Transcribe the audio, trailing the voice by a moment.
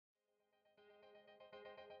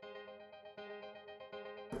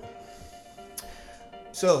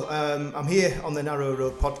So, I'm here on the Narrow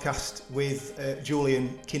Road podcast with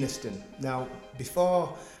Julian Kynaston. Now,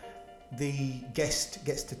 before the guest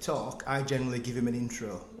gets to talk, I generally give him an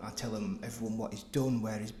intro. I tell everyone what he's done,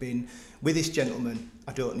 where he's been. With this gentleman,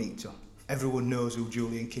 I don't need to. Everyone knows who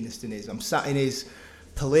Julian Kynaston is. I'm sat in his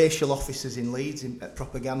palatial offices in Leeds at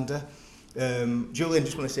Propaganda. Julian,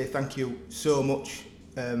 just want to say thank you so much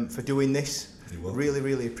for doing this.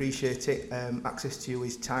 Really appreciate it. Access to you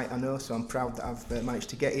is tight, I know, so I'm proud that I've managed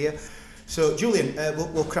to get here. So, Julian,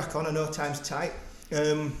 we'll crack on. I know time's tight.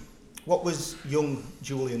 What was young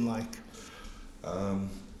Julian like? I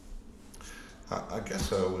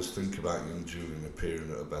guess I always think about young Julian appearing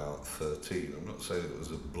at about 13. I'm not saying it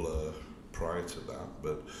was a blur prior to that,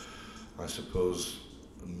 but I suppose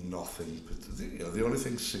nothing. The only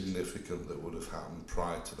thing significant that would have happened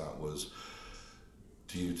prior to that was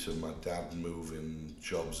due to my dad moving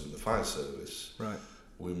jobs in the fire service. Right.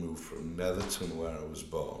 We moved from Netherton, where I was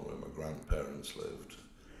born, where my grandparents lived.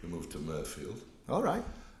 We moved to Murfield. All right.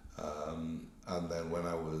 And then when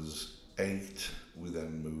I was 8, we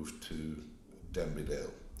then moved to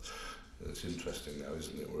Denbydale. It's interesting now,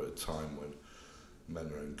 isn't it? We're at a time when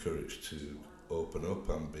men are encouraged to open up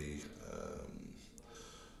and be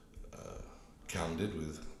candid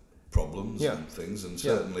with problems and things, and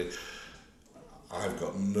certainly I've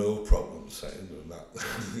got no problem saying, and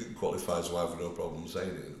that qualifies why I've no problem saying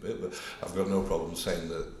it in a bit, but I've got no problem saying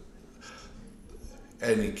that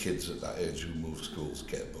any kids at that age who move schools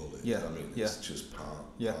get bullied. Yeah. I mean, it's just part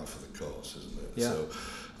of the course, isn't it? Yeah. So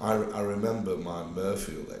I remember my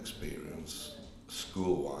Murfield experience,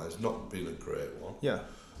 school-wise, not being a great one. Yeah.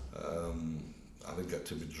 I didn't get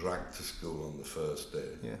to be dragged to school on the first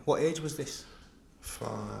day. Yeah. What age was this?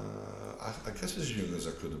 I guess as young as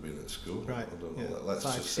I could have been at school. Right. I don't know. Yeah. Let's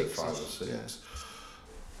 5, just say 6 5 or 6. Yeah.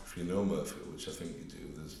 If you know Murfield, which I think you do,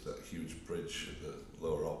 there's that huge bridge at the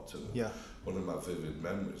lower Optimum. Yeah. One of my vivid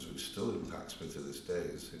memories, which still impacts me to this day,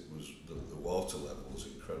 is it was the water level was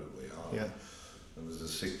incredibly high. Yeah. And there's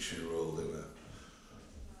a 6-year-old in a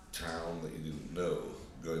town that you didn't know,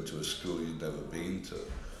 going to a school you'd never been to.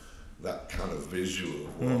 That kind of visual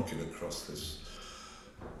of walking across this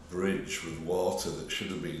bridge with water that should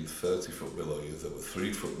have been 30 foot below you, that were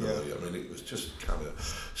 3 foot below you. I mean, it was just kind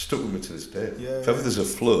of stuck with me to this day. Yeah, if ever there's a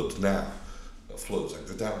flood now, floods, I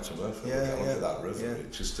go down to Murfield, look at that river. Yeah.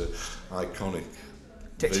 It's just an iconic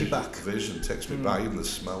Takes you back. vision, takes me back, even the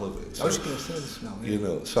smell of it. I was going to say the smell. Yeah. You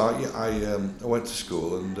know, so I went to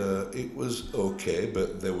school and it was okay,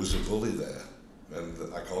 but there was a bully there. And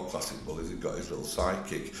like all classic bullies, he got his little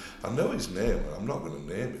sidekick. I know his name, and I'm not going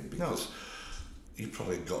to name him because he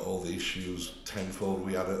probably got all the issues tenfold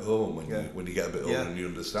we had at home. When you get a bit older and you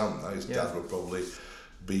understand that, his dad were probably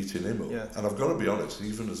beating him up. Yeah. And I've got to be honest,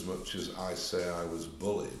 even as much as I say I was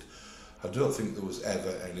bullied, I don't think there was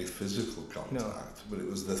ever any physical contact, but it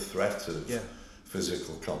was the threat of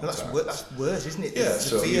physical contact. That's worse, isn't it? Yeah,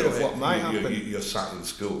 the fear of what might happen. You're sat in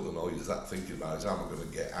school and all you're thinking about is how am I going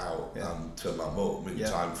to get out and to my mum in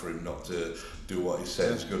time for him not to do what he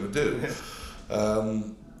said he's going to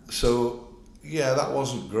do. So, that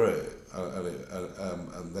wasn't great.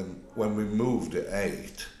 And then when we moved at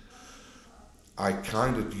 8, I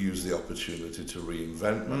kind of used the opportunity to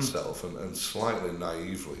reinvent myself and slightly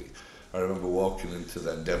naively, I remember walking into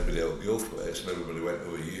then Denbydale Gulfways and everybody went,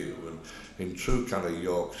 "Who are you?" And in true kind of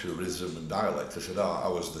Yorkshireism and dialect, I said, I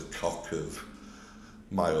was the cock of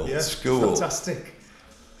my old school. Fantastic.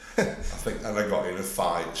 I think, and I got in a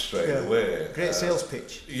fight straight away. Great sales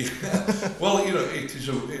pitch. Yeah. Well,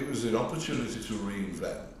 it was an opportunity to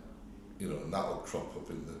reinvent, and that will crop up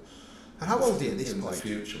in the. And how old are you at this point? In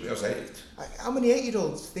the future, I was 8. How many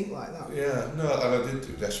 8-year-olds think like that? Yeah, no, and I did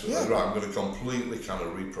do desperately. Right, I'm going to completely kind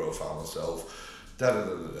of reprofile myself,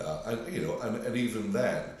 and even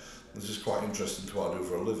then, this is quite interesting to what I do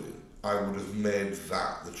for a living. I would have made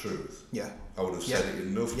that the truth. Yeah. I would have said it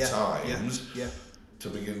enough times to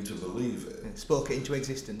begin to believe it. Yeah. Spoke it into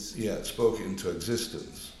existence. Yeah, spoke it into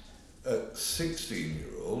existence. At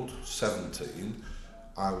 16-year-old, 17,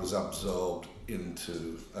 I was absorbed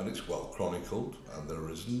into, and it's well chronicled, and there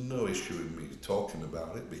is no issue in me talking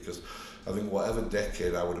about it, because I think whatever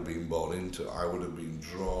decade I would have been born into, I would have been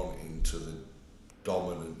drawn into the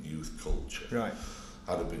dominant youth culture. Right.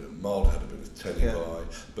 I'd have been a mod, I'd have been a teddy boy,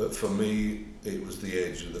 but for me, it was the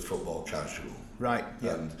age of the football casual. Right,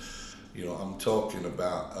 yeah. And, I'm talking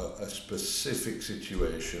about a specific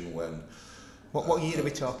situation when... What year are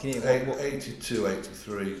we talking here? 82,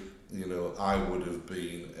 83, I would have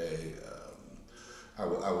been I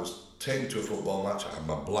was taken to a football match. I had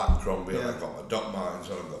my black Crombie on, I got my Doc Martens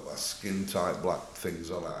on, I got my skin tight black things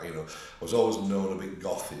on. I was always known a bit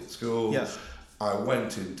gothy at school. Yeah. I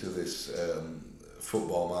went into this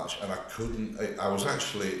football match and I was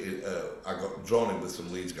actually, I got drawn in with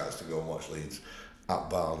some Leeds guys to go and watch Leeds at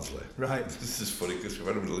Barnsley. Right. This is funny because if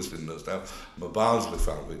anybody listening knows now, I'm a Barnsley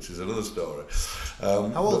fan, which is another story.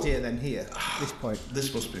 How old are you then here at this point?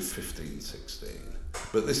 This must be 15, 16.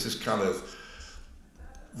 But this is kind of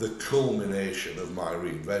the culmination of my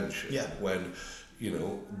reinvention. Yeah. When,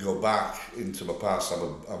 go back into my past,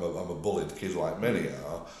 I'm a bullied kid like many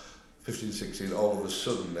are. 15, 16, all of a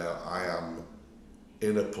sudden now I am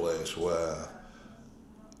in a place where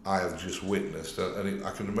I have just witnessed, and I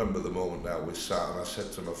can remember the moment now we sat and I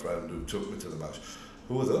said to my friend who took me to the match,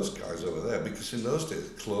 who are those guys over there? Because in those days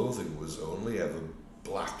clothing was only ever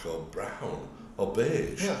black or brown or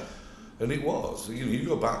beige. Yeah. And it was. You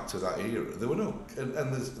go back to that era, there were no, and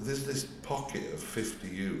there's this pocket of 50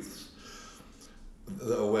 youths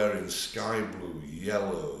that are wearing sky blue,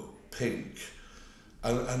 yellow, pink,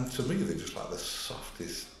 and to me they're just like the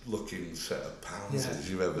softest looking set of pansies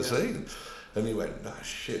you've ever seen. And he went, nah,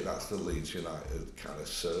 shit, that's the Leeds United kind of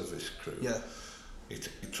service crew. Yeah. It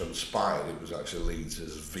transpired it was actually Leeds'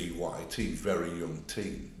 VYT, very young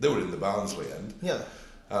team. They were in the Barnsley end. Yeah.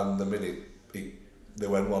 And the minute they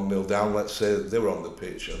went 1-0 down, let's say, they were on the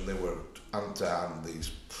pitch and they were hand-to-hand,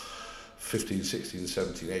 these 15, 16,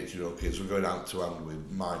 17, 18-year-old kids were going hand-to-hand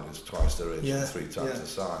with minors twice their age and 3 times the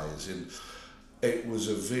size. And it was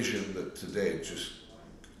a vision that today just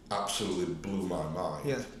absolutely blew my mind.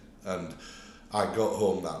 Yeah. And I got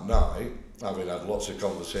home that night, having had lots of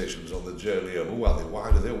conversations on the journey of who are they, why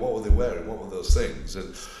are they, what were they wearing, what were those things,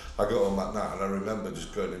 and I got home that night and I remember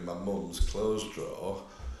just going in my mum's clothes drawer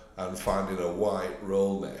and finding a white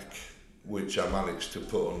roll neck which I managed to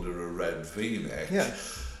put under a red V-neck. Yeah.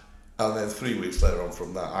 And then 3 weeks later on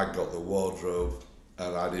from that I got the wardrobe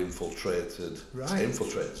and I'd infiltrated. Right.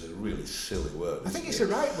 Infiltrated is a really silly word. I think it's the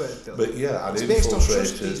right word though. But yeah, I'd it's infiltrated. Based on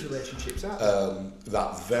trust, these relationships,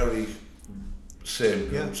 that very same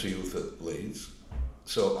groups of youth at Leeds.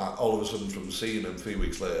 So all of a sudden, from seeing them 3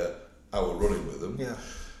 weeks later, I was running with them. Yeah.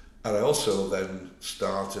 And I also then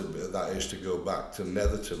started at that age to go back to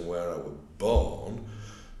Netherton, where I was born,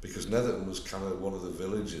 because Netherton was kind of one of the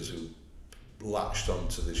villages who latched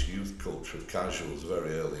onto this youth culture of casuals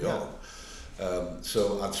very early on.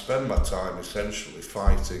 So I'd spend my time essentially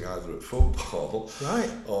fighting either at football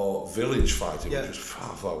or village fighting, which was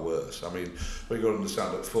far, far worse. I mean, we got to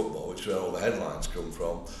understand at football, which is where all the headlines come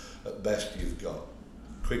from, at best you've got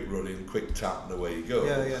quick running, quick tap and away you go.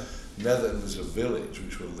 Netherton is a village,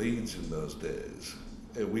 which were Leeds in those days.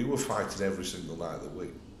 We were fighting every single night of the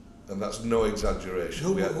week. And that's no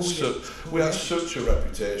exaggeration. We had such a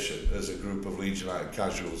reputation as a group of Leeds United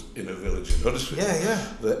casuals in a village in Huddersfield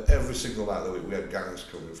that every single night of the week we had gangs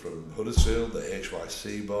coming from Huddersfield, the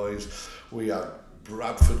HYC boys, we had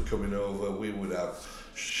Bradford coming over, we would have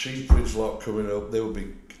Sheepridge lot coming up, there would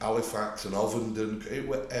be Halifax and Ovenden, it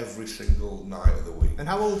were every single night of the week. And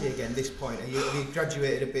how old are you again at this point? Have you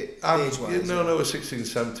graduated a bit age-wise? No, 16,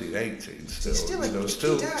 17, 18 still.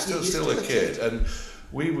 Still a kid. And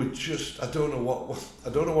we would just, I don't know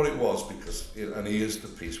what it was, because, and here's the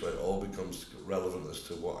piece where it all becomes relevant as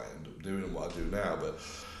to what I end up doing and what I do now, but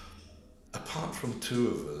apart from 2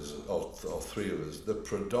 of us, or 3 of us, the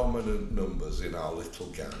predominant numbers in our little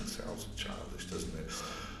gang, sounds childish, doesn't it,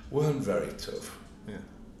 weren't very tough. Yeah.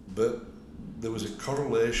 But there was a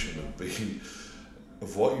correlation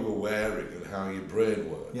of what you were wearing and how your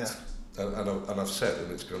brain worked. Yeah. And I've said,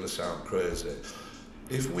 and it's going to sound crazy,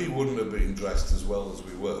 if we wouldn't have been dressed as well as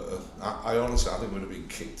we were, I honestly, I think we'd have been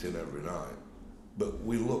kicked in every night. But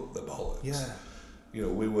we looked the bollocks. Yeah.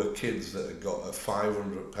 We were kids that had got a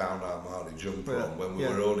 £500 Armani jumper on when we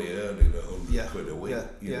were only earning 100 quid a week.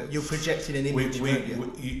 You're projecting an image.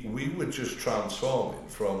 We were just transforming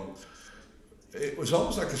from. It was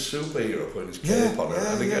almost like a superhero putting his cape on it.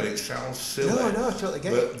 And again, it sounds silly. No, I totally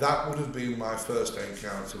get it. But that would have been my first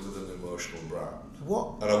encounter with an emotional brand.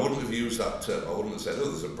 What? And I wouldn't have used that term. I wouldn't have said,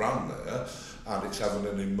 there's a brand there, and it's having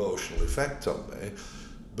an emotional effect on me.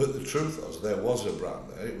 But the truth was, there was a brand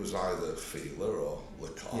there. It was either Fila or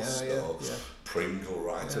Lacoste or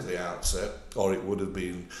Pringle at the outset, or it would have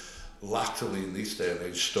been latterly in this day and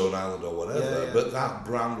age Stone Island or whatever. But that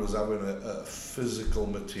brand was having a physical,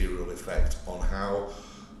 material effect on how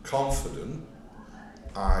confident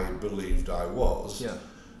I believed I was.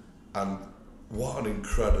 And what an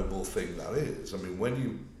incredible thing that is. I mean, when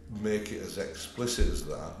you make it as explicit as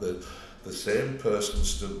that the same person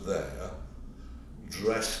stood there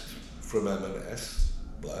dressed from M&S,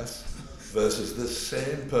 bless, versus the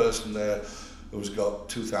same person there who's got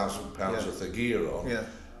 £2,000 worth of gear on.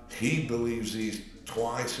 He believes he's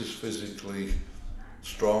twice as physically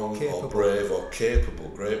strong capable, or brave or capable,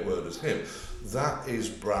 great word as him. That is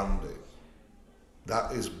branding.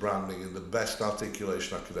 That is branding in the best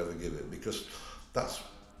articulation I could ever give it, because that's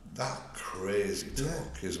crazy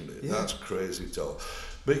talk, isn't it? Yeah. That's crazy talk.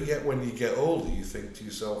 But yet when you get older, you think to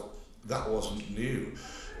yourself, that wasn't new.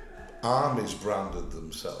 Armies branded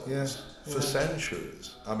themselves for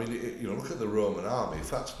centuries. I mean, look at the Roman army. If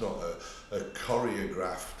that's not a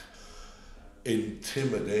choreographed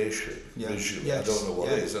intimidation visually, I don't know what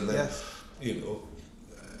is. And then,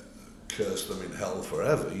 curse them in hell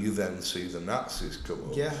forever. You then see the Nazis come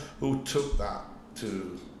up, who took that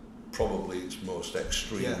to probably its most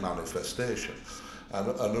extreme manifestation. And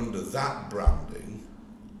under that branding,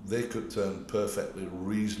 they could turn perfectly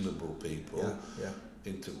reasonable people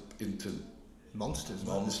into monsters.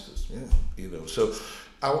 Yeah. So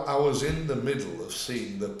I was in the middle of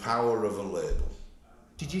seeing the power of a label.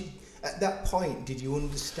 Did you, at that point, did you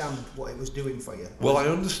understand what it was doing for you? Well, I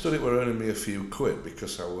understood it were earning me a few quid,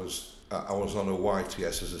 because I was on a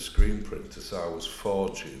YTS as a screen printer, so I was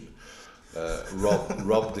forging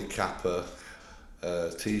Rob de Kappa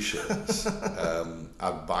t-shirts.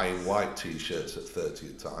 I'd buy in white t-shirts at 30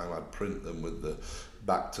 a time. I'd print them with the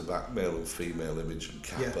back-to-back male and female image and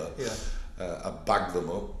Kappa. I'd bag them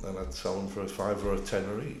up and I'd sell them for a £5 or a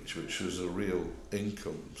 £10 each, which was a real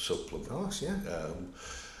income supplement. Of course, yeah.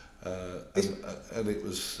 And it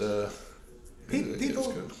was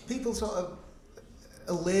people sort of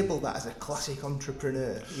label that as a classic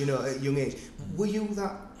entrepreneur, at a young age. Were you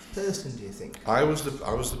that person, do you think? I was the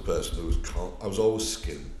person who I was always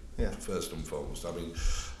skin, first and foremost. I mean,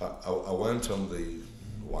 I went on the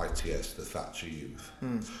YTS, the Thatcher Youth.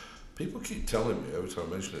 People keep telling me every time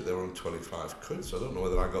I mention it, they were on 25 quid, so I don't know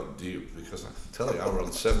whether I got duped, because I can tell you I were on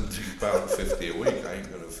 £17.50 a week. I ain't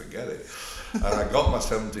going to forget it. And I got my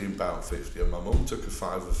 £17.50 and my mum took a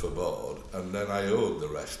 £5 for board, and then I owed the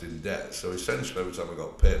rest in debt. So essentially every time I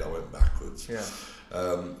got paid I went backwards.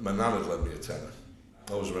 My nan had lent me a tenner.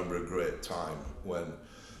 I always remember a great time when,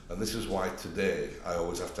 and this is why today I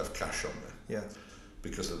always have to have cash on me,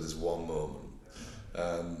 because of this one moment.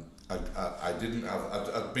 I didn't have,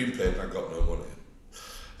 I'd been paid and I got no money.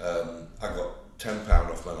 I got £10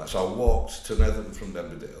 off my life. So I walked to Netherton from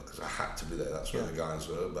Denbydale, because I had to be there, that's where the guys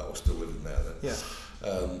were, but I was still living there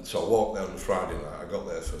then. So I walked there on Friday night. I got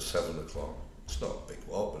there for 7 o'clock. It's not a big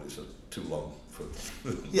walk, but it's too long for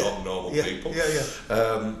not normal people. I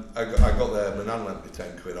got there, my nan lent me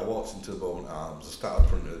 10 quid. I walked into the Bowman Arms, I started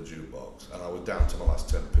printing a jukebox, and I was down to my last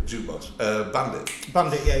 10 quid. Jukebox,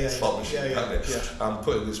 Bandit, slot machine, Bandit. I'm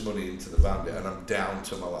putting this money into the Bandit, and I'm down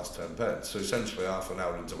to my last 10 pence. So essentially half an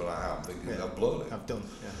hour into my night, I'm thinking, I've blown it. I've done,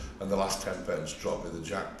 And the last 10 pence dropped me the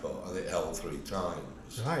jackpot, and it held 3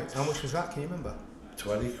 times. Right, how much was that, can you remember?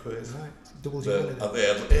 20 quid. Right. Doubled your money.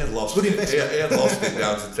 He had lost Good it. investment. He had lost it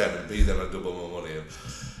down to 10, and B, then I doubled my money.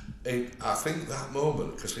 And I think that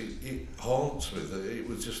moment, because it haunts me, that it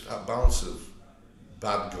was just that balance of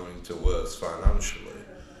bad going to worse financially,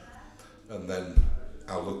 and then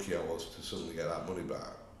how lucky I was to suddenly get that money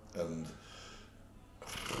back. And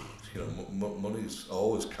money's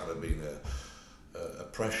always kind of been a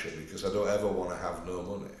pressure, because I don't ever want to have no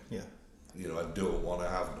money. I don't want to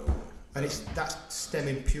have no money. And that's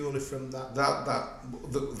stemming purely from that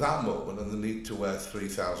moment, and the need to wear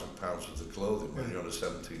 £3,000 worth of clothing when you're on a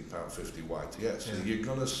 £17.50 YTS. So you're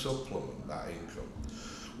going to supplement that income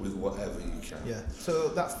with whatever you can. So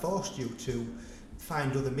that forced you to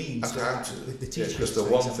find other means. The t-shirts, because the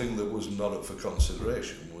one thing that was not up for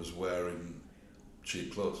consideration was wearing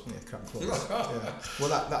cheap clothes. Crap clothes. Well,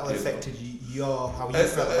 that affected how you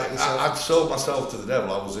felt about yourself. I'd sold myself to the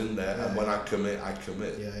devil. I was in there, and when I commit, I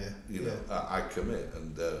commit. I commit,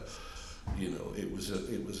 and it was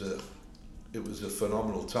a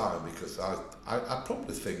phenomenal time, because I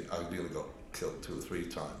probably think I nearly got killed 2 or 3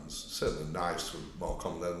 times. Certainly knives were more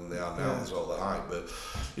common then than they are now. There's all the hype, but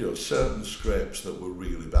certain scrapes that were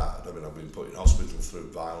really bad. I mean, I've been put in hospital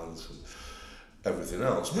through violence and everything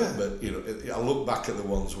else, but I look back at the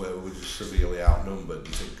ones where we were just severely outnumbered and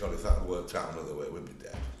think, God, if that had worked out another way, we'd be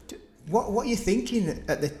dead. What are you thinking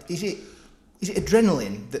is it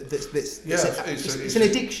adrenaline it's an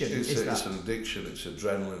addiction? It's an addiction, it's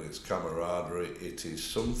adrenaline, it's camaraderie, it is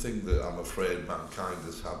something that I'm afraid mankind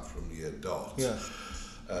has had from year dot.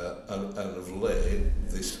 And of late,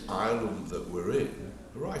 this island that we're in,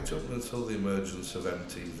 right up until the emergence of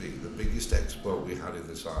MTV, the biggest export we had in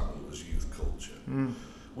this island was youth culture.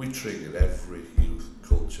 We triggered every youth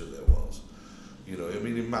culture there was. You know, I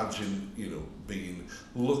mean, imagine, you know,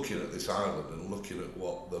 looking at this island and looking at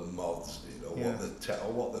what the mods did, or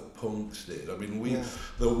what the punks did. I mean,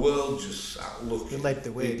 the world just sat looking. It led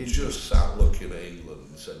the way, didn't it? Just sat looking at England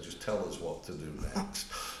and said, just tell us what to do next.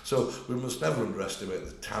 So we must never underestimate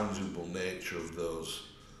the tangible nature of those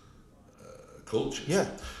cultures. Yeah.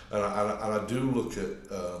 And I do look at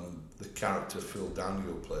the character Phil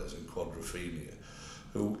Daniel plays in Quadrophenia,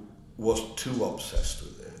 who was too obsessed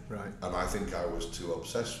with it. Right. And I think I was too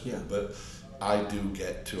obsessed with Yeah. it. But I do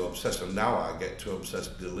get too obsessed, and now I get too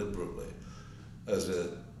obsessed deliberately as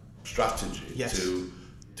a strategy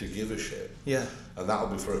to give a shit. Yeah. And that'll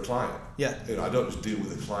be for a client. Yeah. You know, I don't just deal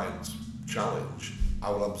with a client's challenge. I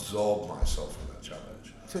will absorb myself in that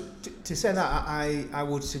challenge. So to say that, I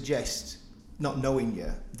would suggest, not knowing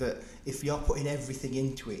you, that if you're putting everything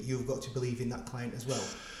into it, you've got to believe in that client as well.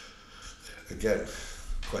 Again,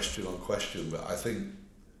 question on question, but I think,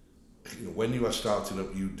 you know, when you are starting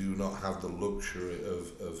up, you do not have the luxury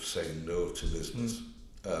of saying no to business.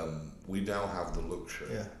 We now have the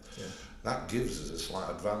luxury. Yeah. Yeah. That gives us a slight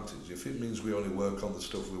advantage. If it means we only work on the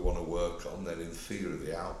stuff we want to work on, then in theory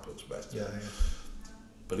the output's better. Yeah.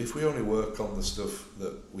 But if we only work on the stuff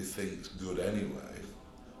that we think's good anyway,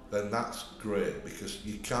 then that's great, because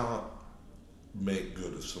you can't make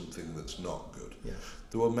good of something that's not good. Yeah.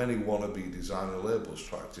 There were many wannabe designer labels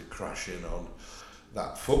trying to crash in on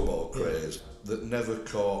that football craze that never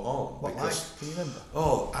caught on. What, like? Can you remember?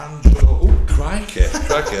 Oh, Angelo, crikey,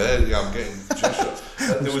 there you go, I'm getting Joshua.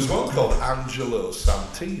 There was one called Angelo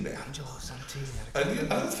Santini. Angelo Santini.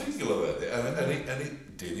 And I think you'll have heard it. And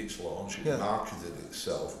it did its launch, it marketed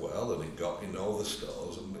itself well, and it got in all the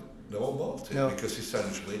stores, and no one bought it. Because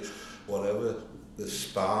essentially, whatever, the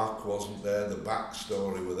spark wasn't there, the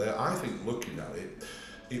backstory were there. I think looking at it,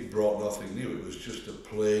 it brought nothing new. It was just a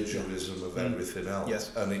plagiarism of everything else.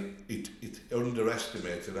 Yes. And it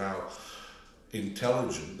underestimated how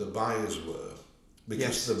intelligent the buyers were.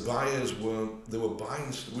 Because the buyers weren't, we were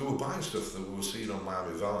buying stuff that we were seeing on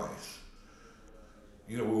Miami Vice.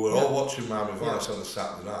 You know, we were all watching Miami Vice on a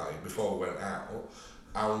Saturday night before we went out,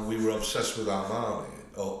 and we were obsessed with Armani,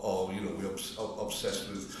 or you know, we were obsessed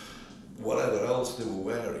with whatever else they were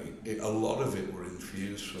wearing. A lot of it were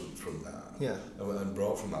infused from that, and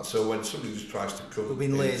brought from that. So when somebody just tries to come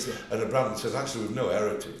in lazy, and a brand says, actually, we've no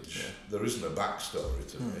heritage, there isn't a backstory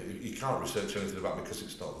to it. You can't research anything about it because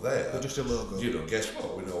it's not there. They're just a logo. You know, guess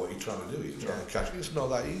what? We know what you're trying to do. You're trying to catch it. It's not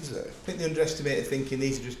that easy. I think they underestimated thinking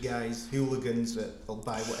these are just guys, hooligans that will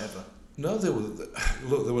buy whatever. No, there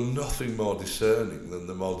were nothing more discerning than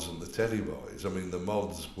the mods and the Teddy Boys. I mean, the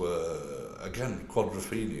mods were, again,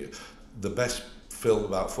 Quadrophenia, the best film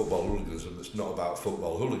about football hooliganism that's not about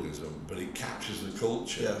football hooliganism, but it captures the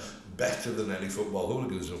culture better than any football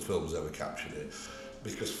hooliganism film's ever captured it,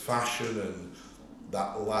 because fashion and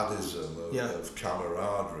that laddism of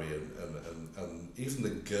camaraderie and even the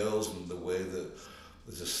girls, and the way that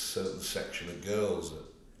there's a certain section of girls that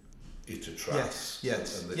it attracts.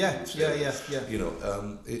 Yes. And Yeah. You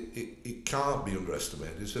know, it can't be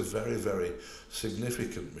underestimated. It's a very, very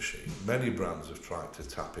significant machine. Many brands have tried to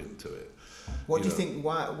tap into it. What do you think?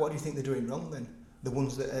 What do you think they're doing wrong then? The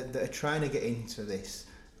ones that are trying to get into this,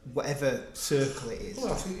 whatever circle it is.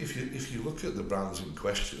 Well, I think if you look at the brands in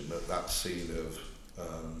question that scene of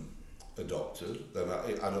adopted, then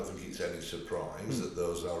I don't think it's any surprise that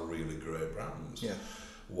those are really great brands. Yeah.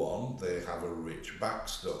 One, they have a rich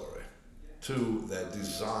backstory. Two, their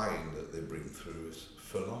design that they bring through is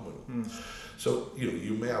phenomenal. So, you know,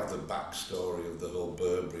 you may have the backstory of the whole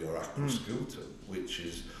Burberry or Aqua scooter, which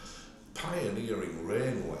is pioneering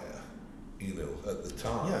rainwear, you know, at the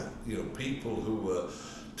time. Yeah. You know, people who were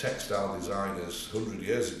textile designers 100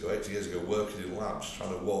 years ago, 80 years ago, working in labs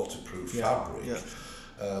trying to waterproof fabric,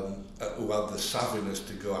 who had the savviness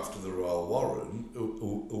to go after the Royal Warren,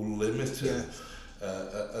 who limited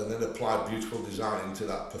and then applied beautiful design into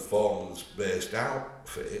that performance-based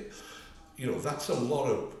outfit. You know, that's a lot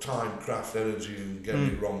of time, craft, energy, and getting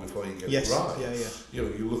it wrong before you get it right. You know,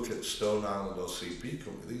 you look at Stone Island or CP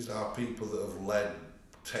Company, these are people that have led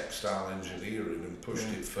textile engineering and pushed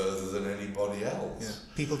it further than anybody else.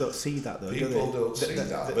 People don't see that though, People don't see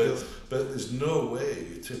that. But there's no way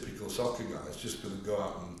your typical soccer guy is just going to go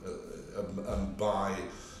out and buy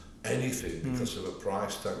anything because of a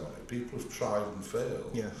price tag on it. People have tried and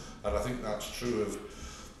failed. And I think that's true of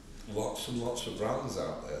lots and lots of brands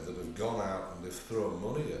out there that have gone out and they've thrown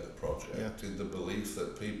money at a project in the belief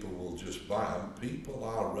that people will just buy them. People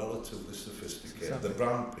are relatively sophisticated. Exactly. The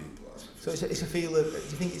brand people are sophisticated. So it's a feel of, do you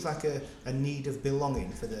think it's like a need of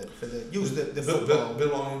belonging for the football?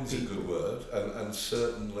 Belonging's a good word, and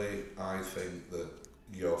certainly I think that,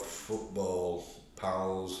 your football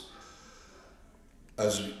pals, and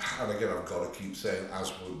again I've got to keep saying,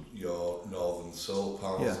 as would your Northern Soul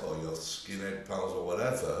pals or your skinhead pals or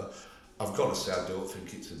whatever, I've got to say I don't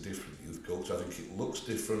think it's a different youth culture. I think it looks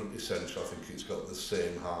different, essentially. I think it's got the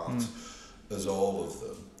same heart as all of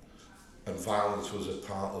them, and violence was a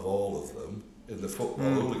part of all of them. In the football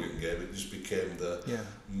hooligan game, it just became the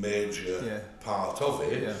major part of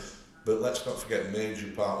it. Yeah. But let's not forget, major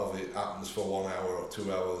part of it happens for 1 hour or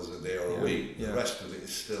 2 hours a day or a week. The rest of it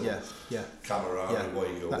is still camaraderie, where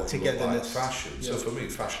you go, what you look like, fashion. So for me,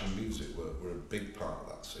 fashion and music were a big part of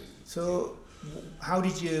that scene. So how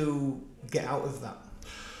did you get out of that?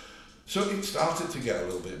 So it started to get a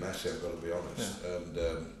little bit messy, I've got to be honest. And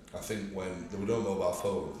I think when there were no mobile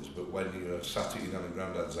phones, but when you sat at your nan and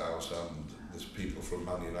granddad's house and there's people from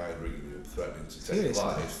Man United ringing you up threatening to take your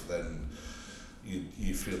life, then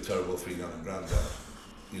you feel terrible for your nan and granddad,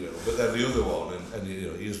 But then the other one, and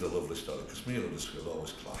here's the lovely story, because me and Huddersfield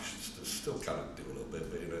always clashed, still kind of do a little bit,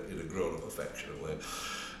 but in a grown-up, affectionate way.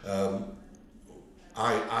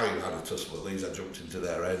 I had a tussle with Leeds. I jumped into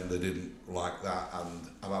their end. They didn't like that, and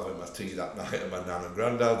I'm having my tea that night at my nan and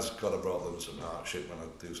granddad's. God, I brought them some hardship when I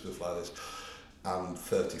do stuff like this. And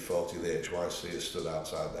 30-40 of the HYC stood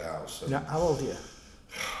outside the house. Now, how old are you?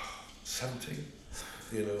 17.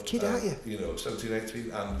 Kid, aren't you? 17,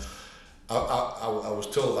 18, and I was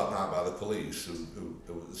told that night by the police who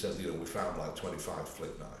said, we found like 25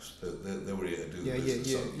 flick knives. They were here to do the business.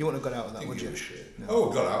 You wouldn't have got out of that, would you? No. Oh,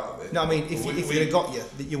 got out of it. No, I mean, if they'd have got you,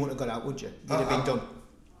 you wouldn't have got out, would you? You'd have been done.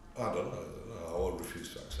 I don't know. I would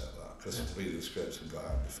refuse to accept that, because we the scripts had got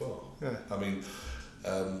out before. Yeah. I mean,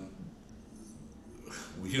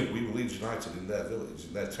 we were Leeds United in their village,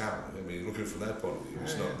 in their town. I mean, looking from their point of view,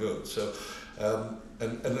 it's not good. So,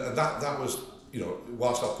 and that was,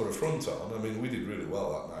 whilst I put a front on, I mean, we did really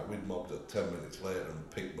well that night. We'd mobbed it 10 minutes later and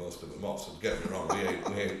picked most of them off. So get me wrong, we ain't,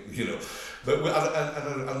 But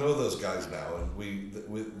I know those guys now, and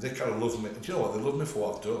they kind of love me. Do you know what? They love me for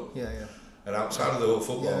what I've done. Yeah, yeah. And outside of the whole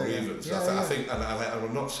football grievance, I think, and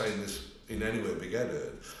I'm not saying this in any way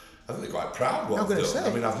big-headed, I think they're quite proud of what I've done. I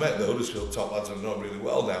mean, I've met the Huddersfield top lads I know really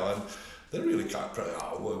well now, and they're really quite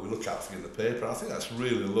proud. We look out for you in the paper. I think that's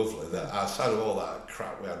really lovely that outside of all that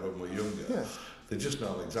crap we had when we were younger, they're just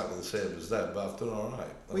not exactly the same as them, but I've done all right.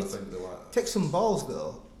 And I think they like that. Take some balls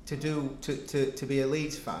though to be a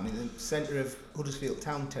Leeds fan in the centre of Huddersfield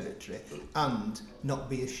town territory and not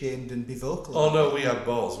be ashamed and be vocal. Oh no, we had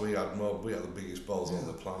balls. We had the biggest balls on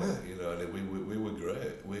the planet. And we were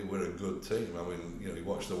great. We were a good team. I mean, you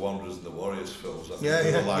watch the Wanderers and the Warriors films. I think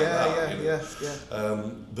we were like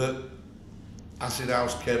that. But Acid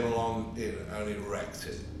House came along and it wrecked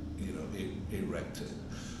it. It wrecked it.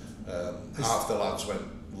 Half the lads went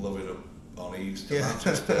loving up on East to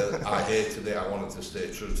Manchester. I hated it. I wanted to stay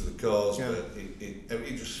true to the cause, but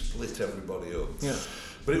it just split everybody up. Yeah.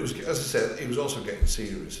 But it was, as I said, it was also getting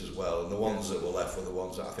serious as well. And the ones that were left were the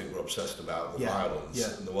ones that I think were obsessed about the violence.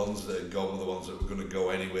 Yeah. And the ones that had gone were the ones that were going to go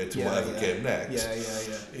anyway to whatever came next.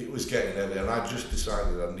 It was getting heavy, and I just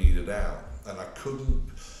decided I needed out, and I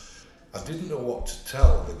didn't know what to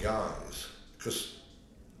tell the guys because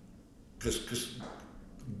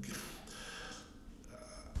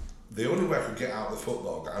the only way I could get out of the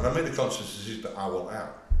football guy, and I made a conscious decision that I want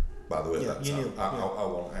out, by the way, that time. I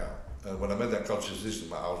want out. And when I made that conscious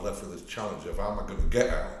decision, I was left with this challenge of how am I going to get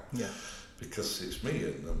out? Yeah. Because it's me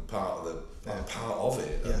and I'm part of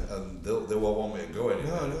it, and they won't want me to go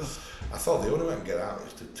anywhere. No. I thought the only way I can get out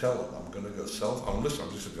is to tell them I'm going to go I'm just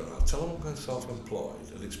going to tell them I'm going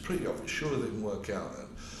self-employed, and it's pretty obvious. Surely they can work out then.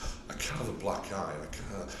 I can't have a black eye, and I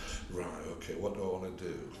can't. Right, okay, what do I want to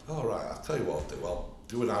do? All right, I'll tell you what I'll do. I'll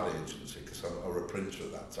do an ad agency because I was a printer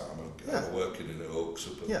at that time. I was working in the Oaks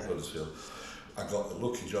up at Huddersfield. I got the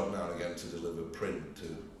lucky job now and again to deliver print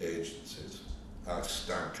to agencies. I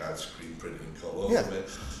stank, I had screen printing all over me.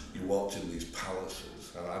 You walked in these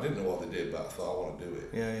palaces, and I didn't know what they did, but I thought I want to do it.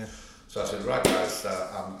 Yeah. So I said, right guys,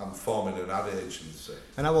 I'm forming an ad agency.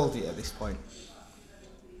 And how old are you at this point?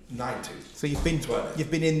 90. So you've been 20.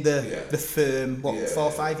 You've been in the firm 4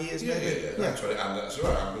 or 5 years maybe? Yeah. 20, and that's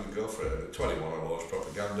right. I'm going to go for it. At 21, I launched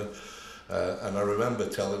propaganda, and I remember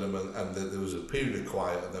telling them, and there was a period of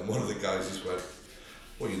quiet, and then one of the guys just went,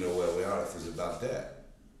 "Well, you know where we are if there's a bad debt."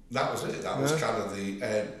 That was it. That was kind of the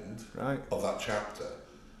end of that chapter.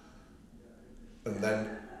 And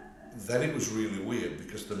then it was really weird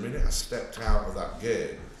because the minute I stepped out of that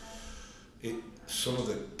game, some of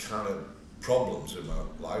the kind of problems in my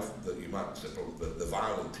life that you might say, the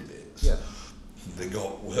violent bits, they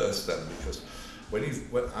got worse then because I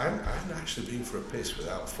hadn't actually been for a piss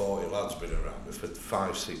without 40 lads been around me for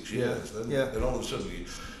 5-6 years. Then all of a sudden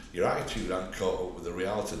your attitude hadn't caught up with the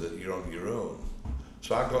reality that you're on your own.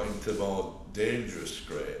 So I got into more dangerous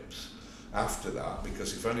scrapes after that,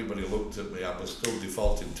 because if anybody looked at me, I was still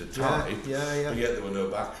defaulting to type, but yet there were no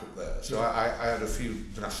backup there. So I had a few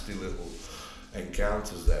nasty little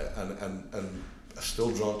encounters there, and I'm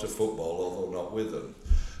still drawn to football, although not with them.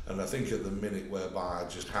 And I think at the minute whereby I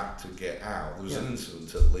just had to get out, there was an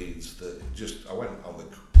incident at Leeds that I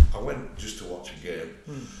went just to watch a game,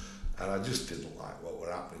 and I just didn't like what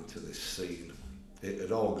were happening to this scene. It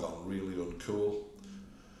had all gone really uncool.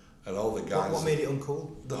 And all the guys... What made it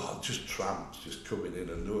uncool? Just tramps just coming in,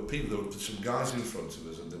 and there were some guys in front of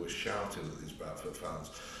us, and they were shouting at these Bradford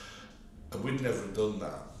fans. And we'd never done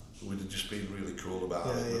that. We'd have just been really cool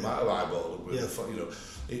about it. We might have eyeballed with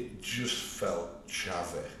it just felt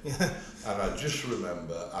chavvy. And I just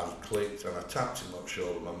remember I clicked and I tapped him on the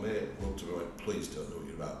shoulder. My mate looked at me and went, "Please don't know what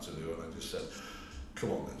you're about to do." And I just said,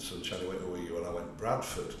 "Come on then, sunshine." He went, "Who are you?" And I went,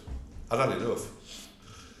 "Bradford." I'd had enough.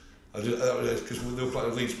 Because they were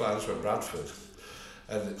playing Leeds, I just went Bradford,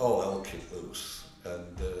 and all hell kicked loose,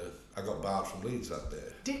 and I got barred from Leeds that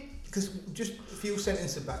day. Because just a few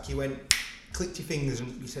sentences back, you went, clicked your fingers,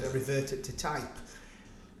 and you said I reverted to type.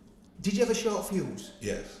 Did you have a short fuse?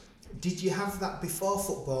 Yes. Did you have that before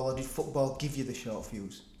football, or did football give you the short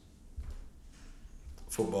fuse?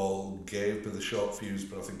 Football gave me the short fuse,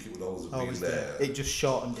 but I think it would always have been there. It just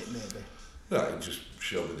shortened it, maybe. No, it just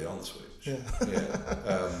showed me the on switch. Yeah.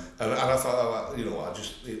 And I thought,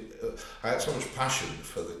 I had so much passion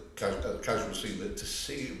for the casual scene that to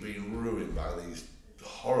see it being ruined by these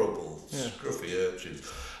horrible, scruffy urchins,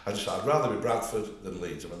 I just thought I'd rather be Bradford than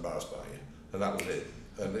Leeds. I'm embarrassed by you, and that was it.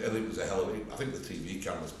 And it was a hell of it. I think the TV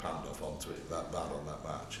cameras panned off onto it that bad on that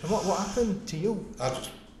match. And what happened to you? I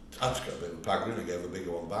just got a bit of a pag, and gave a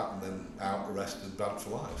bigger one back, and then out arrested, banned for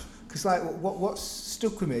life. Because what's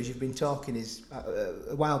stuck with me as you've been talking is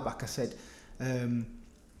a while back I said, you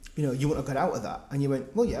wouldn't have got out of that, and you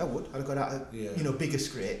went, well, yeah, I would. I'd have got out of bigger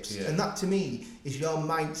scrapes, and that to me is your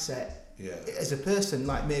mindset as a person,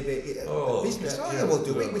 like maybe a business. We'll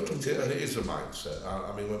do it. We can do it. And it is a mindset.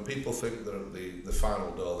 I mean, when people think they're at the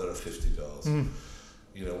final door, there are 50 doors.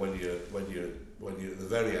 When you're at the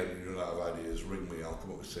very end, you run out of ideas. Ring me, I'll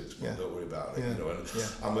come up with 6 more. Don't worry about it. I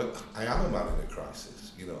am a man in a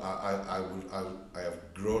crisis. I have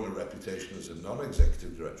grown a reputation as a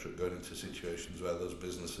non-executive director at going into situations where those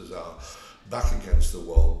businesses are back against the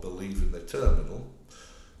wall, believing they're terminal,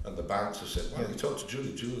 and the banks have said, "Well, you talk to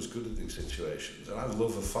Julie. Julie's good at these situations," and I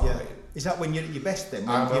love a fight. Yeah. Is that when you're at your best then?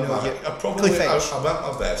 I'm at my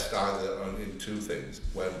best either in two things: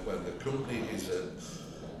 when the company is a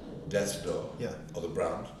death's door, or the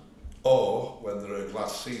brand, or when they're a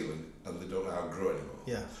glass ceiling and they don't know how to grow anymore.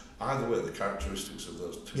 Yeah. Either way, the characteristics of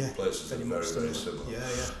those two places are very, very similar. Yeah.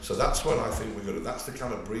 So that's when I think we're good. That's the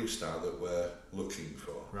kind of brief style that we're looking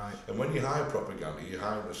for. Right. And when you hire propaganda, you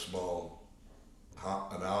hire an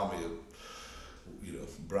army of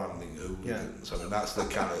branding hooligans. I mean, that's the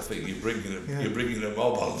kind of thing you're bringing a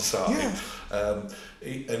mob on side. Yeah.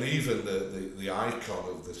 And even the icon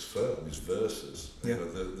of this firm is Versus. Yeah.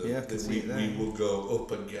 We will go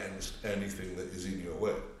up against anything that is in your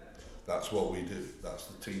way. That's what we do. That's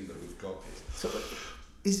the team that we've got here. So,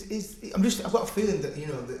 I've got a feeling that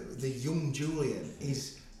the young Julian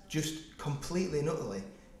is just completely and utterly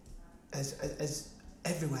as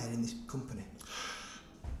everywhere in this company.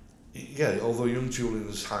 Yeah, although young Julian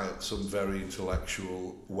has hired some very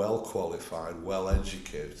intellectual, well-qualified,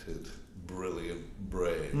 well-educated, brilliant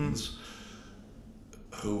brains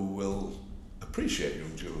who will appreciate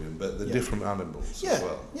young Julian, but they're different animals as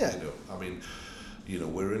well. Yeah.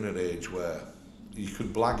 We're in an age where you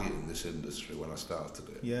could blag it in this industry when I started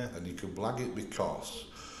it. Yeah. And you could blag it because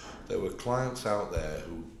there were clients out there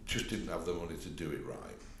who just didn't have the money to do it right.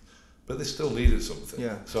 But they still needed something.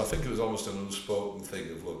 Yeah. So I think it was almost an unspoken thing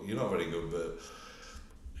of, look, you're not very good, but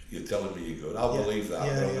you're telling me you're good. I'll believe that, but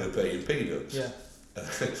I'm going to pay you peanuts. Yeah.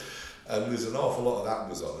 And there's an awful lot of that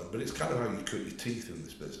goes on, but it's kind of how you cut your teeth in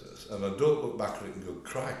this business. And I don't look back at it and go,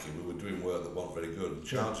 crikey, we were doing work that wasn't very good and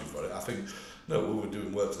charging for it. I think, no, we were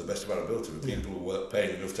doing work to the best of our ability with people who weren't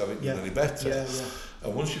paying enough to have it done any better. Yeah.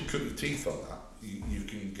 And once you cut your teeth on that, you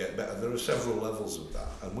can get better. There are several levels of that,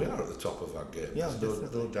 and we are at the top of our game. Yeah, there's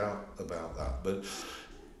no doubt about that. But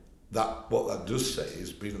what that does say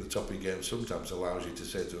is being at the top of your game sometimes allows you to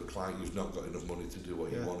say to a client, you've not got enough money to do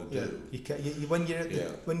what you want to do. You can, when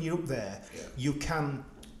you're up there, you can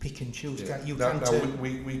pick and choose. Yeah.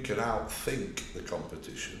 We can outthink the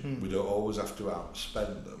competition. We don't always have to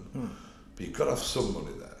outspend them, but you've got to have some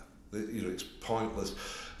money there. It's pointless.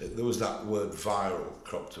 There was that word viral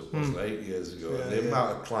cropped up, wasn't it, 8 years ago? Yeah, and the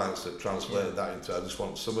amount of clients that translated that into, I just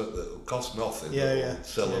want something that will cost nothing, but will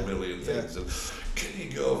sell a million things. And can you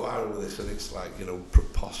go viral with this? And it's like,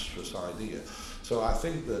 preposterous idea. So I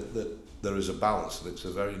think that there is a balance, and it's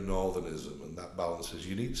a very northernism, and that balance is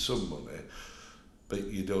you need some money, but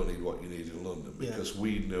you don't need what you need in London, because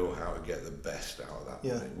we know how to get the best out of that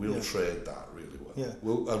money. We'll trade that really well.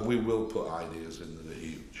 Yeah. And we will put ideas in that are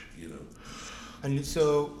huge, And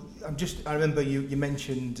so I remember you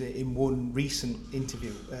mentioned in one recent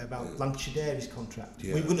interview about Lancashire Dairy's contract.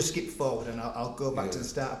 Yeah. We're going to skip forward, and I'll go back to the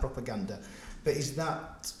start of propaganda. But is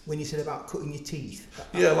that when you said about cutting your teeth?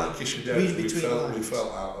 Lancashire Dairy, we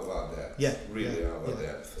felt out of our depth. Yeah. Really out of our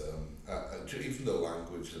depth. Even the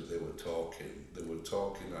language that they were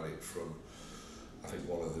talking at it from, I think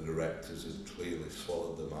one of the directors had clearly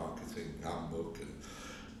swallowed the marketing handbook,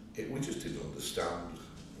 and we just didn't understand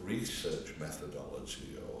research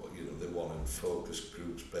methodology, or they wanted focus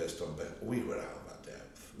groups based on we were out of our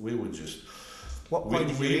depth. We were just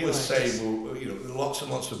we were saying, lots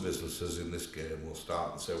and lots of businesses in this game will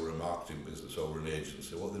start and say we're a marketing business or we're an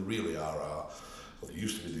agency. What they really are they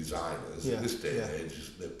used to be designers. In this day and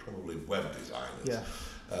age, they're probably web designers.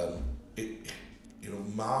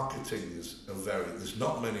 Marketing is there's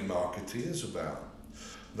not many marketeers about.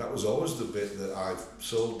 That was always the bit that I've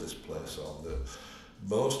sold this place on, that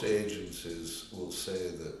most agencies will say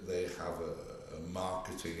that they have a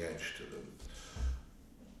marketing edge to them.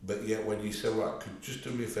 But yet when you say, right, just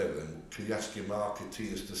do me a favour then, can you ask your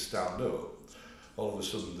marketeers to stand up? All of a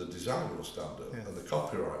sudden the designer will stand up and the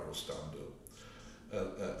copywriter will stand up.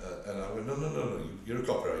 And I go, no, you're a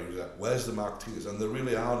copywriter. You're like, where's the marketeers? And there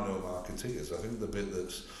really are no marketeers. I think the bit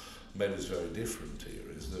that's made us very different here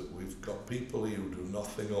is that we've got people here who do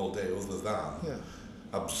nothing all day other than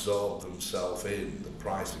absorb themselves in the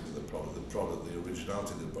pricing of the product, the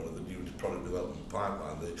originality of the product, the new product development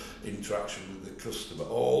pipeline, the interaction with the customer,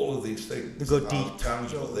 all of these things. They go deep.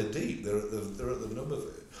 Tangible. They're deep. They're at the nub of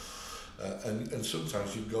it. And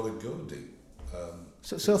sometimes you've got to go deep.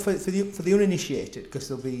 So for the uninitiated, because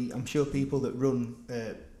there'll be, I'm sure, people that run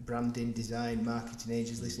branding, design, marketing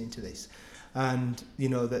agencies listening to this, and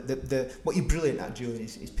what you're brilliant at, Julian,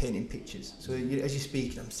 is painting pictures. So as you're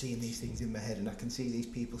speaking, I'm seeing these things in my head, and I can see these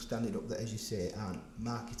people standing up that, as you say, aren't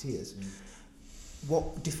marketeers.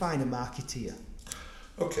 What define a marketeer?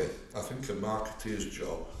 Okay, I think a marketeer's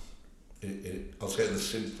job, I'll say it in the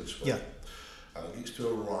simplest way. I think it's to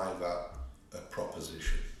arrive at a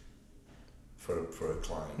proposition for a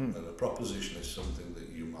client, and a proposition is something that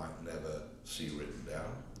you might never see written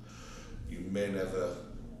down. You may never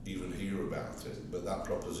even hear about it, but that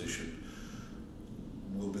proposition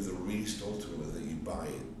will be the reason ultimately that you buy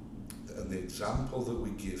it. And the example that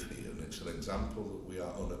we give here, and it's an example that we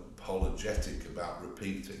are unapologetic about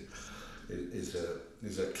repeating, is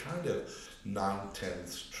a kind of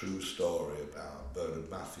 9/10 true story about Bernard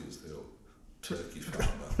Matthews, the old turkey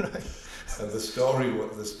farmer. And the story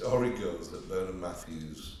goes that Bernard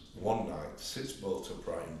Matthews one night sits bolt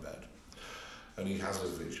upright in bed, and he has a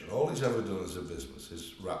vision. All he's ever done as a business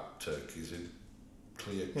is wrap turkeys in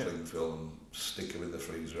clear cling film and stick them in the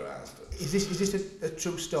freezer at Asda. Is this a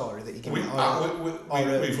true story that you give?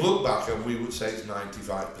 We've looked back and we would say it's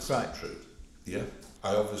 95% true. Yeah.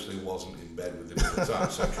 I obviously wasn't in bed with him at the time,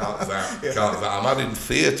 so I can't vouch. I'm adding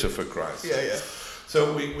theatre for Christ.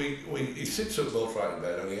 So he sits up both right in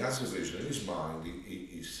bed, and he has a vision in his mind.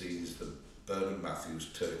 He sees the Bernard Matthews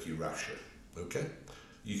turkey rasher. Okay,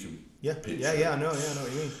 you can picture. I know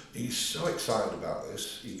what you mean. He's so excited about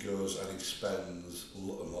this. He goes and he spends, and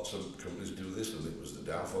lots of companies do this, and it was the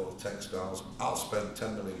downfall of textiles. I'll spend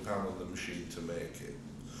 £10 million on the machine to make it.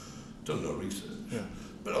 Done no research. Yeah.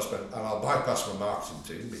 But I'll bypass my marketing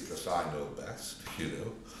team because I know best,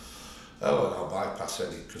 and I'll bypass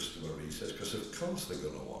any customer research because of course they're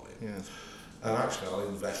going to want it. Yeah. And actually I'll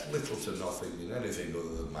invest little to nothing in anything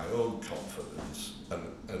other than my own confidence.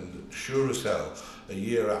 And sure as hell, a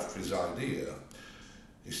year after his idea,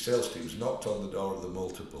 his sales team's knocked on the door of the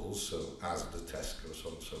multiples, so Asda, Tesco, so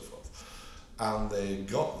on and so forth. And they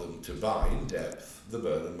got them to buy in depth the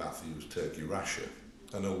Bernard Matthews turkey rasher.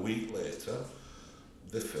 And a week later,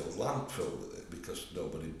 they filled landfill with it because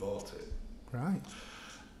nobody bought it. Right.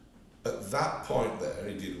 At that point there,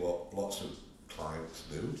 he did what lots of clients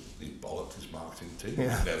do. He bollocked his marketing team. He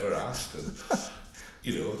never asked. And,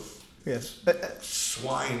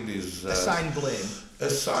 swined his... assigned blame.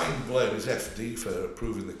 Assigned blame his FD for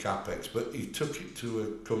approving the CapEx, but he took it to a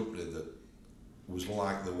company that was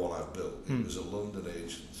like the one I built. It was a London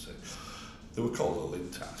agency. They were called the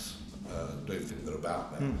Lintas. don't think they're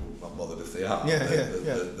about now. I'm not bothered if they are.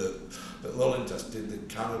 But Lollintas did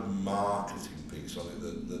the kind of marketing piece on it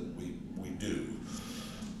that we do.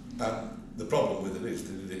 And the problem with it is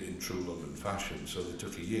they did it in true London fashion, so they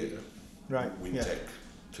took a year. Right. We take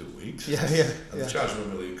 2 weeks. And they charge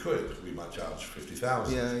them £1 million. We might charge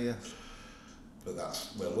 50,000. But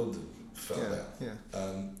that's where London fell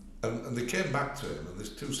down. And they came back to him, and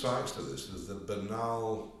there's two sides to this. There's the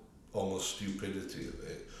banal, almost stupidity of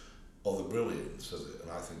it, or the brilliance of it,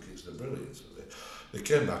 and I think it's the brilliance of it. They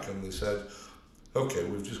came back and they said, okay,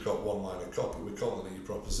 we've just got one line of copy, we're calling it your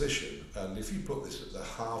proposition, and if you put this at the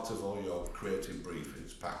heart of all your creative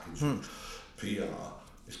briefings, packaging, PR,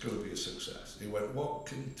 it's going to be a success. He went, what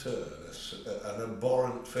can turn an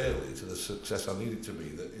abhorrent failure to the success I need it to be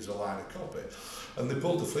that is a line of copy? And they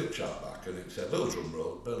pulled the flip chart back and it said, little drum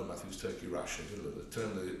roll, Bernard Matthews turkey ration. They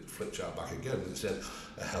turned the flip chart back again and it said,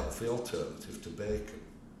 a healthy alternative to bacon.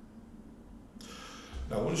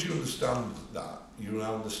 Now, once you understand that, you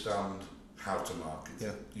now understand how to market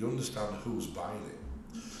it. You understand who's buying it.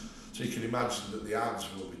 So you can imagine that the ads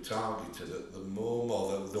will be targeted at the mum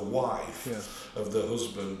or the wife of the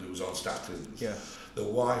husband who's on statins. The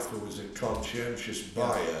wife who is a conscientious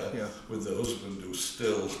buyer with the husband who's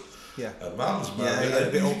still a man's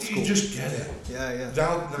man. You just get it.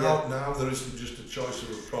 Now there isn't just a choice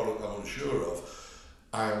of a product I'm unsure of.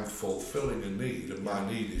 I am fulfilling a need, and my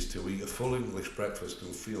need is to eat a full English breakfast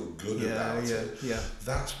and feel good about it.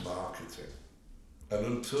 That's marketing. And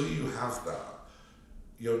until you have that,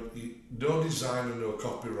 no designer, no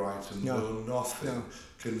copywriter, no nothing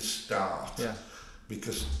can start.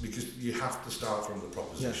 Because you have to start from the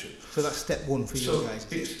proposition. So that's step one for you guys.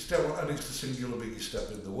 It's step one, and it's the singular biggest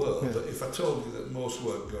step in the world. But if I told you that most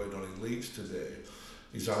work going on in Leeds today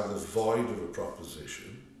is either void of a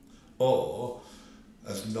proposition or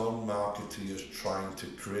as non-marketeers trying to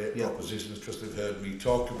create propositions because they've heard me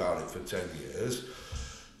talk about it for 10 years,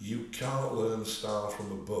 you can't learn style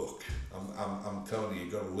from a book. I'm telling you,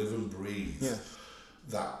 you've got to live and breathe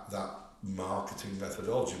that marketing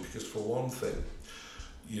methodology, because for one thing,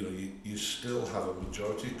 you still have a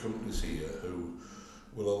majority of companies here who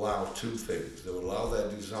will allow two things. They will allow their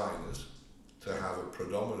designers to have a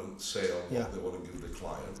predominant say on what they want to give the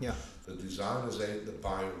client. The designers ain't the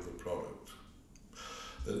buyer of the product.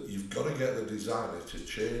 You've got to get the designer to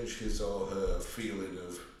change his or her feeling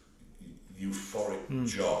of euphoric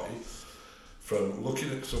joy from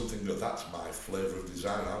looking at something, that's my flavour of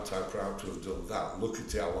design, aren't I proud to have done that? Look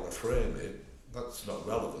at it, I want to frame it. That's not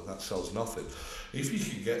relevant, that sells nothing. If you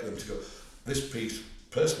can get them to go, this piece,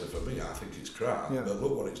 personally for me, I think it's crap, but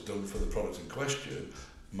look what it's done for the product in question.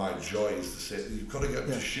 My joy is the same. You've got to get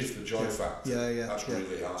them to shift the joy factor. That's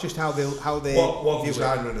really hard. Just how they one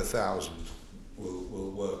designer in 1,000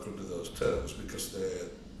 will work under those terms because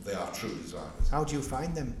they are true designers. How do you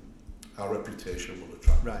find them? Our reputation will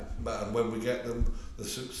attract them. Right. And when we get them, the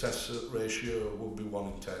success ratio will be 1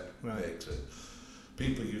 in 10 makes it.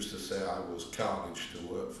 People used to say I was carnage to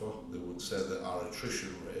work for. They would say that our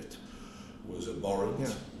attrition rate was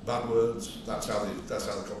abhorrent. Bad words. That's how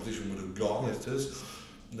the competition would have gone at us.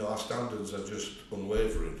 No, our standards are just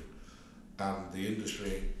unwavering, and the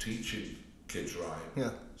industry ain't teaching kids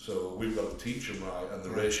right. So we've got to teach them right, and the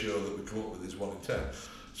ratio that we come up with is 1 in 10.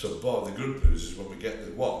 So, the good news is when we get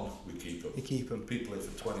the one, we keep them. You keep them. People here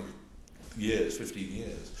for 20 years, 15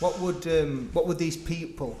 years. What would these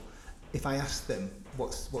people, if I asked them,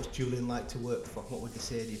 what's Julian like to work for? What would they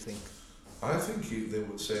say? Do you think? I think they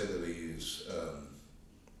would say that he is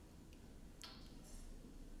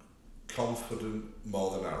confident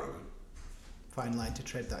more than arrogant. Fine line to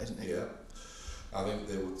tread, that, isn't it? Yeah. I think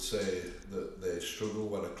they would say that they struggle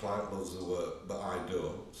when a client loves the work, but I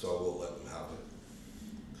don't, so I won't let them have it.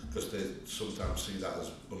 Because they sometimes see that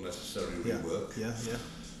as unnecessary rework.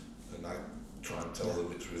 And I try and tell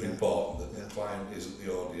them it's really important that the client isn't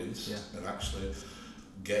the audience, and actually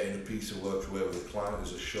getting a piece of work away with the client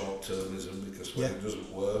is a short-termism, because when it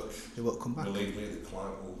doesn't work, they won't come back. Believe me, the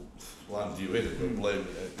client will land you in and blame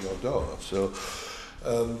it at your door. So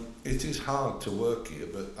it is hard to work here,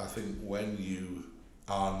 but I think when you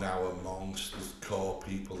are now amongst the core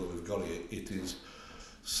people that we've got here, it is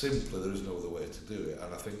simpler. There is no other way to do it,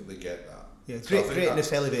 and I think they get that.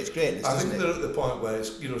 Greatness elevates greatness. I think they're at the point where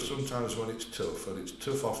it's, sometimes when it's tough, and it's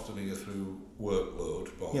tough often here through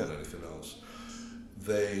workload more than anything else,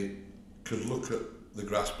 they could look at the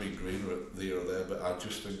grass being greener there or there, but I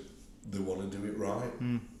just think they want to do it right.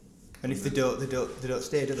 And if they don't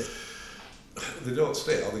stay, do they? They don't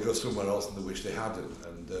stay, or they go somewhere else and they wish they hadn't.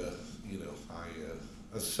 And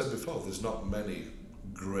as I said before, there's not many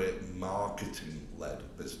great marketing-led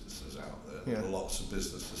businesses out there. Yeah. Lots of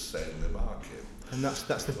businesses stay in the market. And that's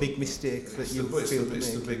the big mistake that you feel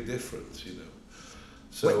It's the big difference, you know.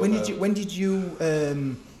 So when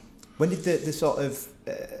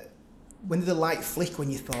did the light flick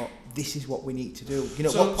when you thought this is what we need to do? You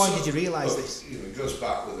know, what point did you realise this? You know, it goes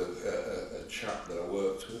back with a chap that I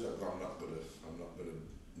worked with. I'm not going to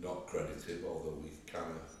not credit him, although we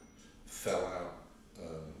kind of fell out.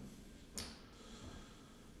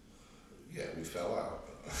 We fell out.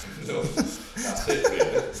 No, that's it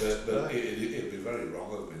really. But it'd be very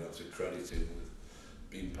wrong of me not to credit him with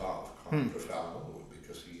being part of quite a profound moment,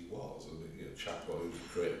 because he was. I mean, you know, chap who was a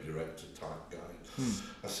creative director type guy.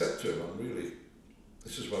 I said to him,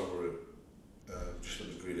 this is when we were just at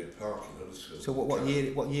the Green Egg Park in Huddersfield. So what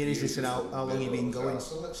year is this, and how long have you been going?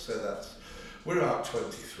 So let's say we're about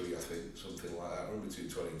 23, I think, something like that. We're in between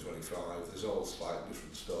 20 and 25. There's all slightly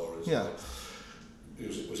different stories. Yeah. Like,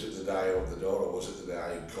 was it the day I opened the door, or was it the day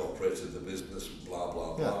I incorporated the business, blah,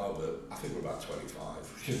 blah, blah, but I think we're about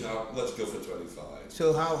 25. You know, let's go for 25.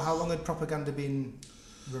 So how long had propaganda been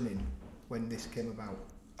running when this came about?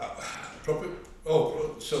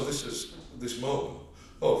 So this moment.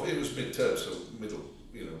 Oh, it was midterm, so middle,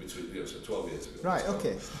 you know, between, you know, so 12 years ago. Right,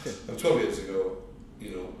 okay. And 12 years ago,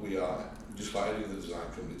 you know, we are, just like any other design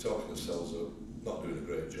company, talking ourselves up, not doing a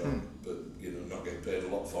great job, but, you know, not getting paid a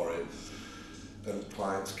lot for it. And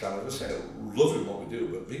clients kind of say, loving what we do,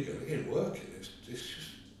 but it ain't working. It's just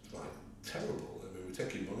like terrible. I mean, we're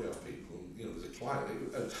taking money off people. And, you know, there's a client.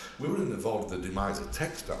 And we were involved in the demise of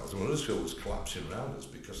textiles, and Huddersfield was collapsing around us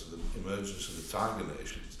because of the emergence of the Tiger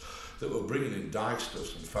Nations that were bringing in dye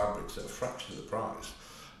stuffs and fabrics at a fraction of the price.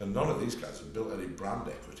 And none of these guys had built any brand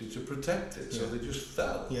equity to protect it, so they just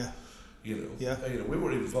fell. Yeah. You know, we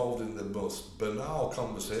were involved in the most banal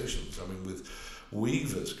conversations. I mean, with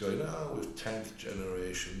weavers going, with 10th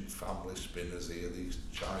generation family spinners here, these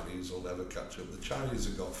Chinese will never catch up. The Chinese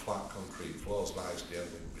have got flat concrete floors, nice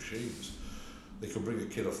handling machines. They could bring a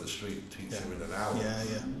kid off the street and teach him in an hour.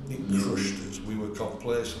 It crushed us. We were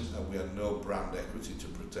complacent and we had no brand equity to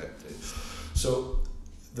protect it. So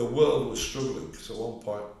the world was struggling, because at one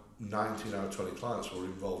point 19 out of 20 clients were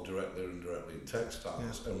involved directly or indirectly in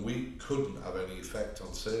textiles, and we couldn't have any effect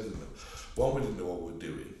on saving them. One, we didn't know what we were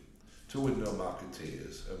doing. Two, we had no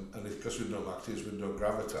marketeers, and because we had no marketeers, we had no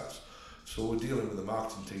gravitas. So we're dealing with the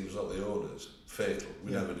marketing teams, not the owners. Fatal.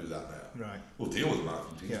 We never do that now. Right. We'll deal with the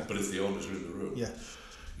marketing teams, but if the owners are in the room. Yeah.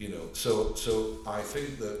 You know, so I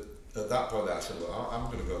think that at that point I said, well, I'm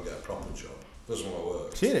going to go and get a proper job. Doesn't want to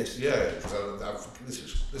work. Serious? Yeah, because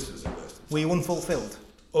this is the best. Were you unfulfilled?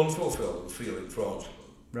 Unfulfilled and feeling fraudulent.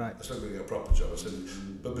 Right. I said, I'm going to get a proper job. I said,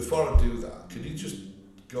 but before I do that, can you just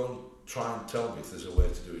go and try and tell me if there's a way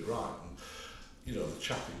to do it right? And, you know, the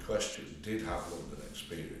chap in question did have London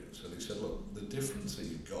experience, and he said, look, the difference that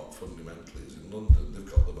you've got fundamentally is in London, they've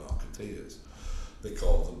got the marketeers. They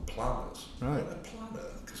call them planners. Right. And a planner,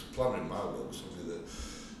 because a planner in my world was somebody that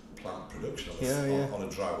planned production on a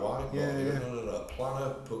dry whiteboard. No, a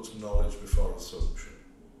planner puts knowledge before assumption.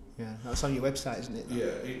 Yeah, that's on your website, isn't it?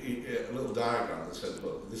 Yeah, a little diagram that says,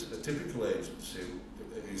 look, a typical agency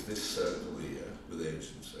is this circle here with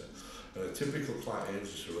agency. And a typical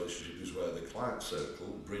client-agency relationship is where the client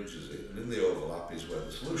circle bridges it, and in the overlap is where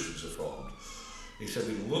the solutions are formed. He said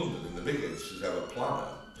in London, in the big agencies, they have a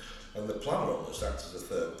planner, and the planner almost acts as a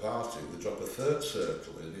third party. They drop a third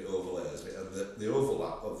circle in, it overlays it, and the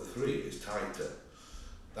overlap of the three is tighter.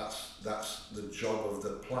 That's the job of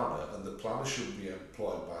the planner, and the planner shouldn't be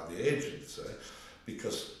employed by the agency,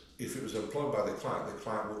 because if it was employed by the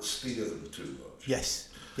client would steer them too much. Yes.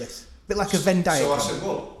 Bit like a Venn diagram. So I said,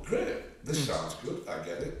 well, great, this sounds good, I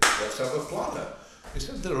get it, let's have a planner. He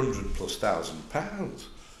said, they're £100,000+.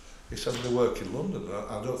 He said, they work in London,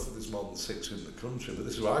 I don't think there's more than 6 in the country, but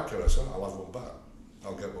this is where I can. I said, I'll have one back,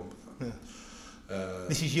 I'll get one back.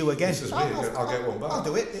 This is you again. This is me again, I'll get one back. I'll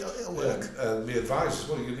do it, it'll work. My advice is,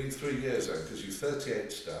 well, you need 3 years then, because you've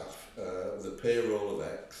 38 staff, the payroll of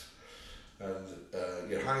X, and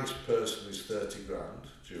your highest person is 30 grand,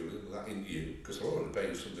 Julian, that ain't you, because I want to pay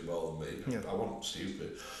you something more than me. I wasn't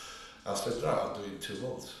stupid. I said, right, I'll do it in 2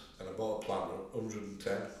 months. And I bought a planner,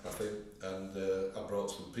 110, I think, and I brought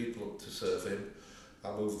some people up to serve him.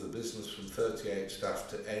 I moved the business from 38 staff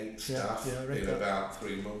to 8 staff in about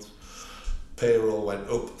 3 months. Payroll went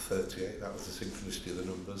up 38, that was the synchronicity of the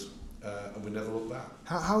numbers, and we never looked back.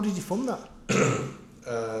 How did you fund that?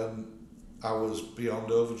 I was beyond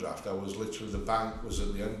overdraft. I was literally, the bank was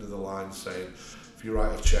at the end of the line saying, if you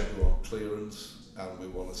write a cheque, we want clearance, and we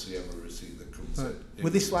want to see every receipt that comes in.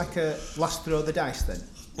 Was this like a last throw of the dice then?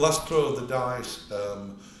 Last throw of the dice,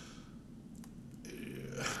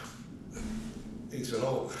 it's an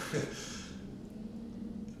old...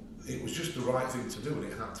 It was just the right thing to do, and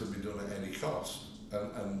it had to be done at any cost.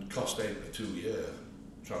 And cost ain't a 2-year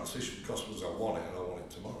transition. Cost was I want it, and I want it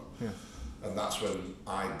tomorrow. Yeah. And that's when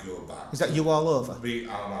I go back. Is that you all over? I'm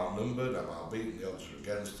outnumbered, I'm outbeaten, the odds are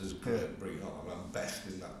against us, great, bring it on, I'm best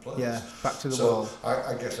in that place. Yeah, back to the wall.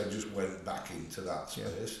 I guess I just went back into that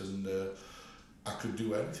space, and I could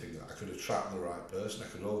do anything. I could attract the right person, I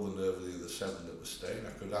could hold the nerve of the other 7 that were staying,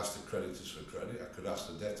 I could ask the creditors for credit, I could ask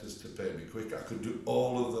the debtors to pay me quicker, I could do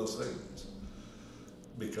all of those things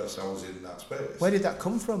because I was in that space. Where did that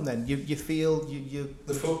come from then? You feel you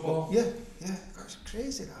The football? Yeah, that's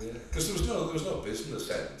crazy that. Yeah, because there was no business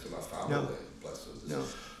end to my family, bless them. No.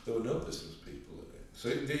 There were no business people in it. So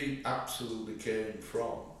it absolutely came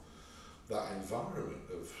from that environment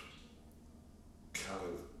of kind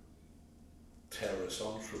of terrace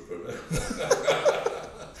entrepreneur.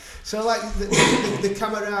 So like the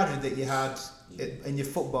camaraderie that you had in your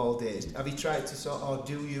football days, have you tried to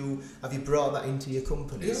have you brought that into your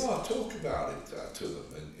companies? I talk about it to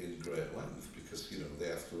them in great length, because they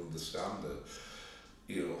have to understand that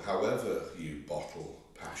however you bottle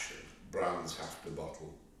passion, brands have to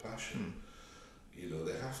bottle passion.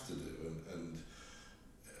 They have to do,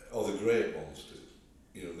 or the great ones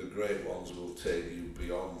do. The great ones will take you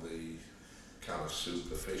beyond the kind of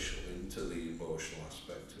superficial into the emotional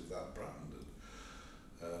aspect of that brand.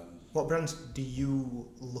 What brands do you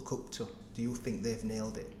look up to? Do you think they've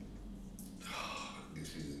nailed it?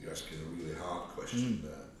 You're asking a really hard question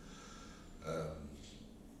there.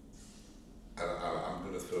 And I'm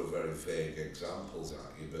going to throw very vague examples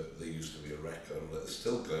at you, but there used to be a record, it's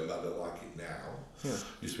still going, but I don't like it now. Yeah.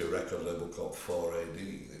 There used to be a record label called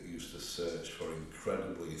 4AD that used to search for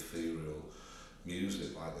incredibly ethereal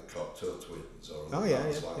music like the Cocteau Twins or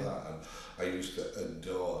bands like that, and I used to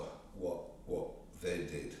adore what they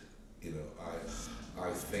did. I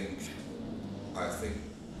think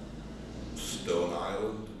Stone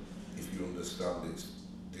Island, if you understand its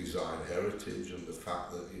design heritage and the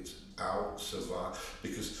fact that it's survived,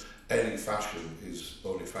 because any fashion is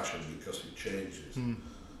only fashion because it changes.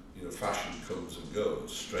 Fashion comes and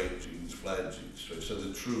goes, straight jeans, flared jeans, so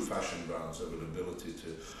the true fashion brands have an ability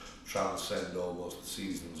to transcend almost the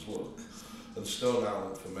season's look. And Stone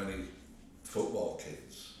Island, for many football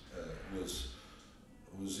kids,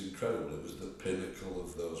 was incredible. It was the pinnacle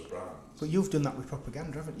of those brands. But you've done that with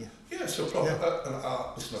propaganda, haven't you? Yeah, so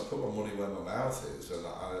listen, I put my money where my mouth is, and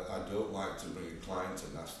I don't like to bring a client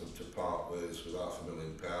and ask them to part ways with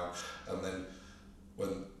 £500,000, and then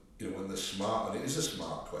when they're smart, and it is a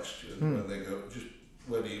smart question, when they go, just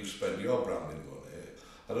where do you spend your branding money?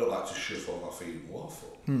 I don't like to shuffle my feet and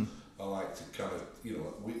waffle. I like to kind of,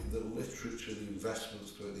 the literature, the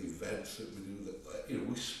investments, the events that we do,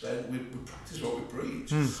 we practice what we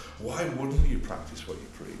preach. Why wouldn't you practice what you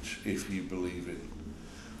preach if you believe in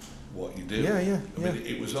what you do? I mean,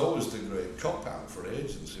 it was always the great cop-out for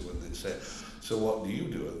agency when they'd say, so what do you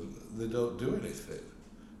do? And they don't do anything.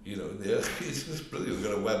 It's just brilliant.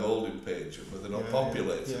 They've got a web holding page, but they're not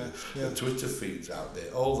populated. The Twitter feeds out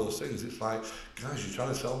there, all those things. It's like, guys, you're trying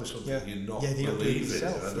to sell me something you're not believing in.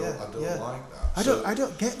 I don't like that. I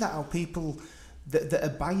don't get that, how people that are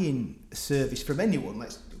buying service from anyone,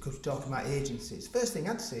 let's talk about agencies. First thing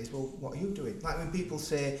I'd say is, well, what are you doing? Like when people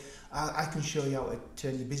say, I can show you how to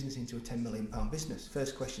turn your business into a £10 million business.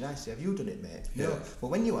 First question I say, have you done it, mate? Yeah. No. Well,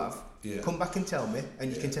 when you have, come back and tell me,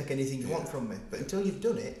 and you can take anything you want from me. But until you've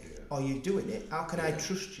done it, or you're doing it, how can I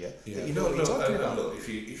trust you that you know what you're talking about? Look, if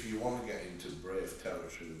you want to get into brave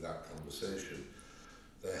territory with that conversation,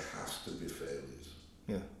 there has to be failures.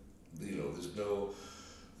 Yeah. There's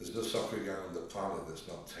no soccer game on the planet that's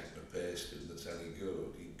not techno-pasting that's any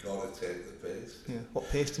good. You've got to take the pasting. Yeah. What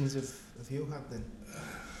pastings have you had then?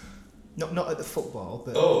 Not at the football,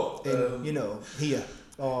 but here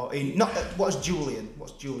or in what's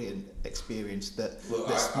Julian experienced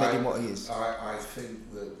that's made him what he is? I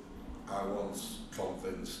think that I once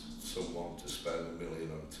convinced someone to spend $1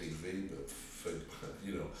 million on TV, but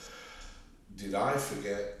did I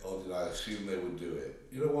forget or did I assume they would do it?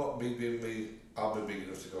 You know what? Me being me, I'll be big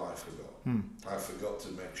enough to go. I forgot. I forgot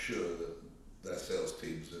to make sure that their sales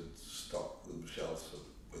teams had stocked the shelves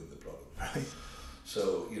with the product. Right.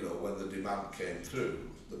 So, when the demand came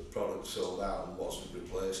through, the product sold out and wasn't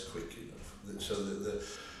replaced quick enough. So the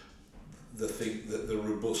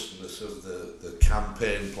robustness of the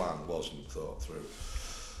campaign plan wasn't thought through.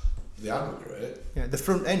 The ad were great. Yeah, the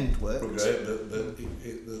front end worked. Were great, but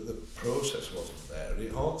the process wasn't there.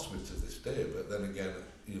 It haunts me to this day, but then again,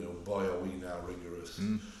 boy, are we now rigorous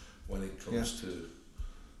when it comes to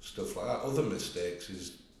stuff like that. Other mistakes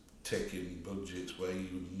is taking budgets where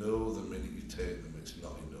you know the minute you take them it's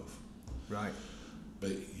not enough. Right.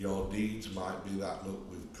 But your needs might be that, look,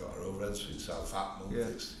 we've got our overheads, it's our VAT month, Yeah.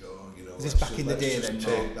 it's, you know, Is this back in the day then?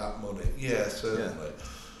 then? Take that money. Yeah, certainly.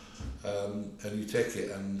 And you take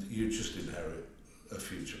it and you just inherit a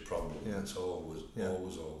future problem. Yeah. It's always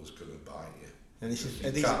going to bite you. And this is,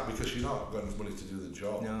 Because you're not got enough money to do the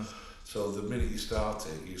job. No. So the minute you start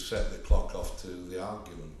it, you set the clock off to the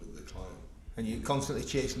argument with the client. And you're constantly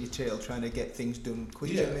chasing your tail, trying to get things done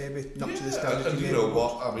quicker, maybe, not to the standard. And you know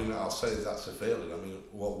what, I mean, I'll say that's a failing. I mean,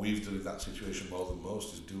 what we've done in that situation more than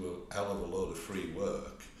most is do a hell of a load of free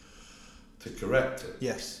work to correct it.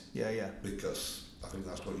 Yes, yeah. Because I think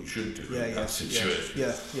that's what you should do in that situation.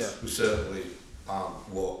 Yeah. We certainly aren't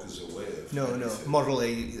walkers away of No. anything.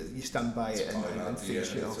 Morally, you stand by it and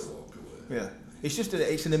finish it off. To walk away. Yeah. It's just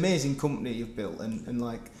it's an amazing company you've built, and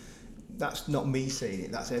like, that's not me saying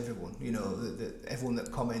it, that's everyone, you know, everyone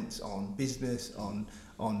that comments on business, on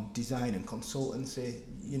design and consultancy,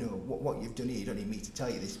 you know, what you've done here. You don't need me to tell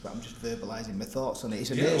you this, but I'm just verbalising my thoughts on it.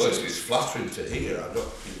 It's amazing. Yeah, well, it's flattering to hear. I don't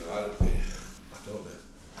know.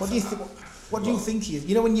 What do you think? What do you think?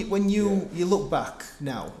 You know, when you look back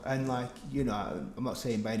now, and like, you know, I'm not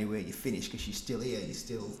saying by any way you're finished because you're still here. You're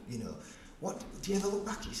still, you know, what do you ever look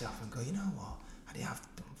back at yourself and go, you know what, I did have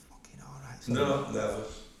done fucking all right. So no, never.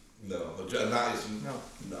 No, and that isn't.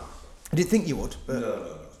 No. I didn't think you would, but no, not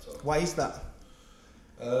at all. Why is that?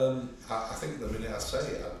 I think the minute I say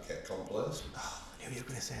it, I'd get complacent. Oh, I knew you were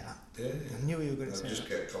going to say that. Yeah. I knew you were going to say that. I'd just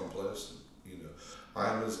that. get complacent. You know, I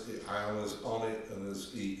am as on it and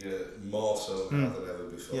as eager, more so now than ever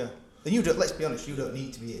before. Yeah, and you don't. Let's be honest, you don't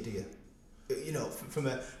need to be here, do you? You know, from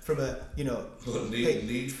a you know. But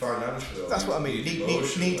need financially. That's what I mean.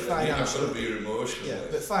 Need financially. I've got to be emotional. Yeah,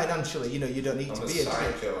 but financially, you know, you don't need to be here. I'm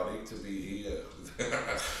a psycho. I need to be here,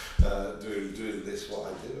 doing this. What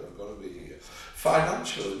I do, I've got to be here.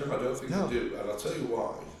 Financially, no, I don't think I do, and I'll tell you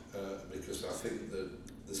why. Because I think that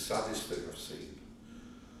the saddest thing I've seen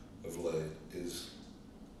of late is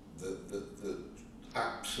the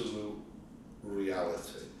absolute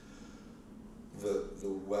reality that the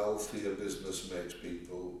wealthier business makes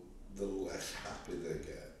people, the less happy they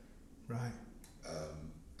get. Right.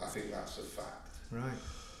 I think that's a fact. Right.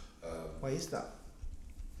 Why is that?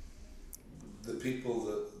 The people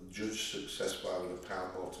that judge success by having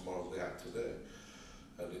 £1 more tomorrow than they have today,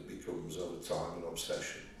 and it becomes over time an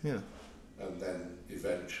obsession. Yeah. And then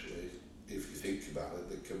eventually, if you think about it,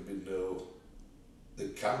 there can be no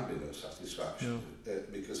satisfaction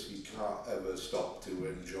because you can't ever stop to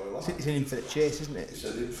enjoy life. It's an infinite chase, isn't it? It's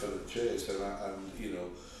an infinite chase, and you know,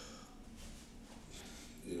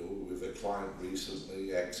 with a client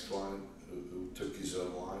recently, ex-client who took his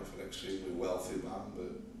own life, an extremely wealthy man,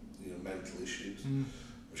 but you know, mental issues. I'm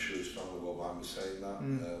sure his family won't mind me saying that.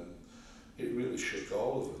 It really shook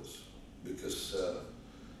all of us because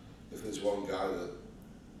if there's one guy that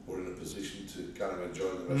were in a position to kind of enjoy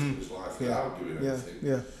the rest of his life without doing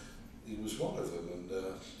anything, he was one of them, and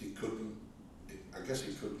he couldn't. I guess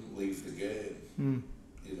he couldn't leave the game.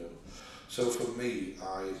 You know, so for me,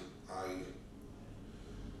 I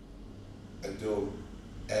don't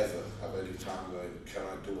ever have any time going, can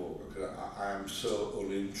I do all? I am so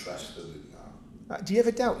uninterested in that. Do you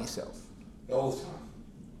ever doubt yourself? All the time.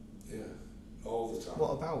 Yeah, all the time.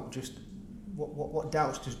 What about just what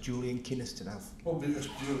doubts does Julian Kynaston have? Well, because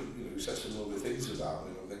Julian, you know, he said some lovely things about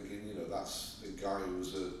me. I'm thinking, you know, that's the guy who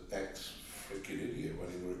was an ex-freaking idiot when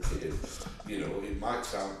he was a kid. You know, it might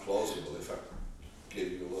sound plausible if I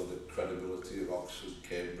gave you a load of credibility of Oxford,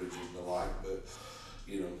 Cambridge, and the like, but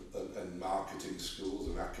you know, and marketing schools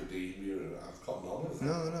and academia, and I've got none of that.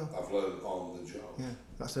 No. I've learned on the job. Yeah,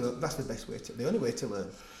 that's the best way the only way to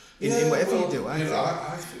learn. In whatever you do, I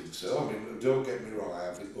think so. I mean, don't get me wrong. I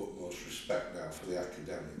have the utmost respect now for the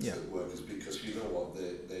academics that work, because you know what,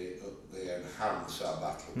 they enhance our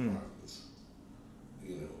battle plans.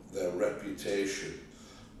 You know, their reputation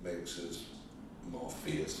makes us more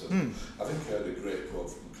fierce. I think I heard a great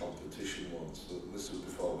quote from competition once. This was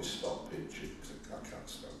before we stopped pitching. I can't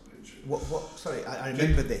stand pitching. What? Sorry, I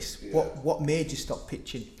remember this. Yeah. What made you stop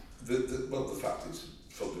pitching? Well, the fact is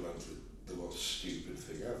fundamentally the most stupid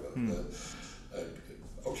thing ever.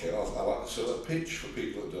 So a pitch, for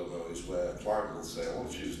people that don't know, is where a client will say, I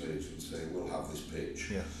want to choose an agent, say, we'll have this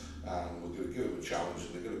pitch, and we're going to give them a challenge,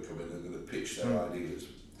 and they're going to come in and they're going to pitch their ideas,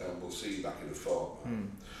 and we'll see you back in a fortnight.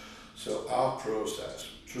 So our process,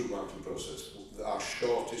 true marketing process, our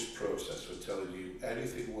shortest process for telling you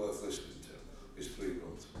anything worth listening to is 3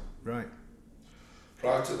 months. Right.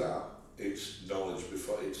 Prior to that, it's knowledge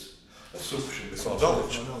before, it's assumption before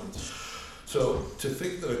knowledge. So to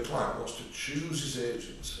think that a client wants to choose his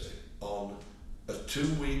agency on a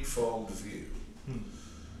 2-week formed view,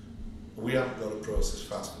 we haven't got a process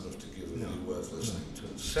fast enough to give a view worth listening to.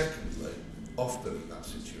 And secondly, often in that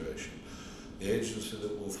situation, the agency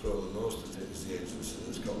that will throw the most at it is the agency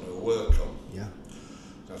that's got no work on. Yeah.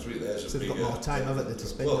 That's really, there's so they've got more time, haven't they, to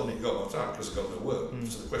spend on it? Well, they've got more time because they've got no work.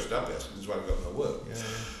 So the question I'd be asking is why they've got no work. Yeah.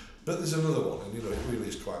 But there's another one, and it really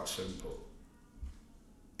is quite simple.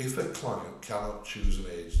 If a client cannot choose an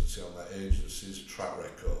agency on that agency's track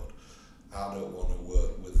record, I don't want to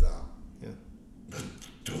work with that. Yeah.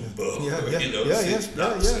 Dumbo.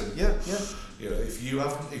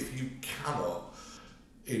 If you cannot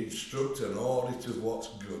instruct an audit of what's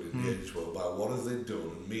good in the age world by what have they done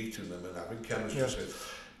and meeting them and having chemistry. So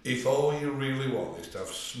if all you really want is to have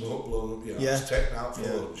smoke blown, taken out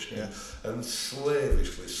for lunch and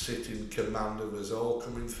slavishly sit in command of us all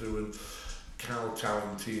coming through and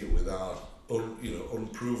kowtowing to you with our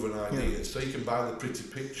unproven ideas, so you can buy the pretty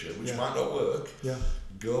picture, which might not work.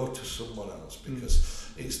 Go to someone else because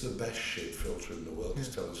it's the best shit filter in the world. Is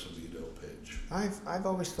telling somebody you don't pitch. I've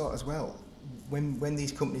always thought as well, when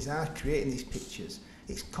these companies are creating these pictures,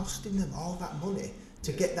 it's costing them all that money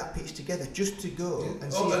to get that pitch together just to go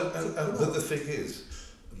and see. But the thing is,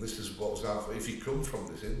 and this is what's out for, if you come from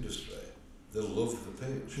this industry, they'll love the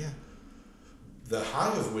pitch. Yeah. The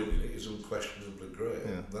high of winning it is unquestionably great,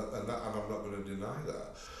 and I'm not going to deny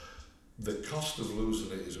that. The cost of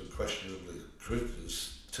losing it is unquestionably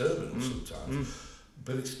terminal sometimes,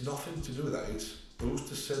 but it's nothing to do with that. It's who's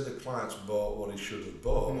to say the client's bought what he should have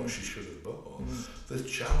bought or she should have bought. The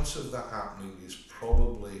chance of that happening is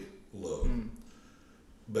probably low.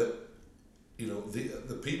 But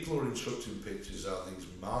the people who are instructing pitches are these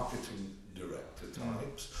marketing director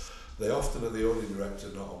types. They often are the only director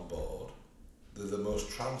not on board. They're the most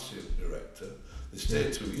transient director. They stay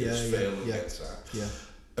 2 years, fail and get sacked.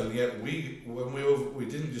 And yet we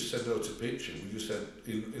didn't just say no to pitching, we just said,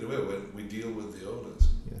 in a way, we deal with the owners.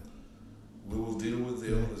 We will deal with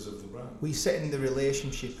the owners of the brand. We set in the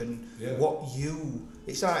relationship and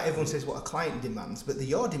it's like everyone says what a client demands, but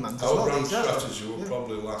your demands as well. Our brand strategy will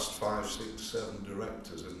probably last 5, 6, 7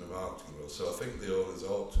 directors in the marketing world, so I think the owners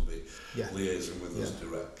ought to be liaising with us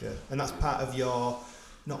directly. And that's part of your...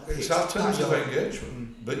 It's our terms of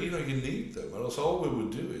engagement, but you need them, or else all we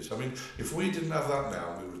would do is, if we didn't have that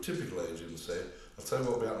now, we were a typical agency. I'll tell you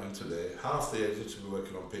what will be happening today. Half the agents will be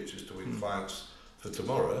working on pitches to win clients for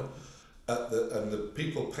tomorrow, and the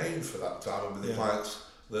people paying for that time will be the clients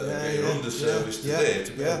that are getting underserviced today.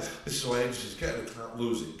 This is why agencies get it,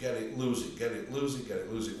 lose it, get it, lose it, get it, lose it, get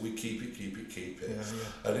it, lose it. We keep it.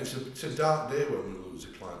 And it's a dark day when we lose a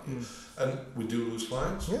client. And we do lose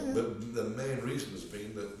clients, but the main reason has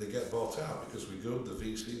been that they get bought out because we go to the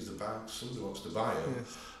VCs, the banks, somebody wants to buy them,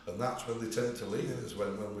 and that's when they tend to leave us,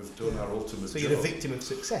 when we've done our ultimate job. So you're a victim of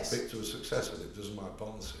success. Victim of success, and it does my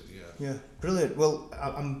policy, Yeah, brilliant. Well,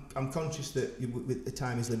 I'm conscious that with the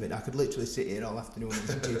time is limited. I could literally sit here all afternoon and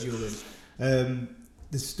listen to you, Julian.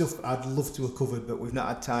 There's stuff I'd love to have covered, but we've not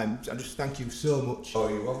had time. I just thank you so much. Oh,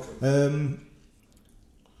 you're welcome.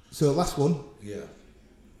 So last one. Yeah.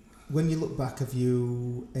 When you look back, have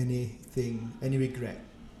you any regret?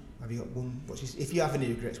 Have you got one? If you have any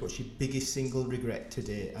regrets, what's your biggest single regret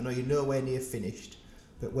today? I know you're nowhere near finished,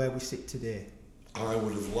 but where we sit today? I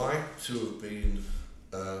would have liked to have been...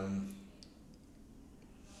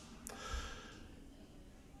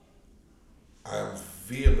 I am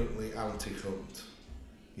vehemently anti-hunt.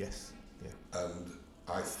 Yes. Yeah.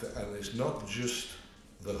 And it's not just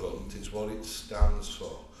the hunt; it's what it stands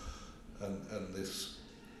for, and this,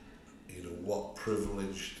 what the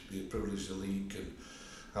privileged elite can,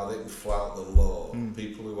 how they can flout the law.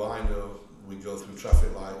 People who I know, we go through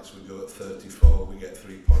traffic lights, we go at 34, we get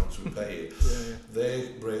 3 points, we pay it.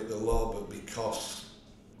 They break the law, but because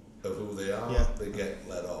of who they are, they get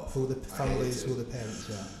let off. Who the families, who the parents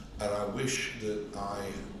are. And I wish that I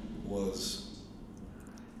was...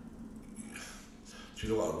 Do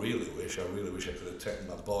you know what I really wish? I really wish I could have taken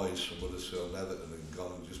my boys from Huddersfield and Everton and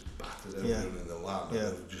gone and just battered everyone in the land. I would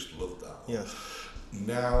have just loved that.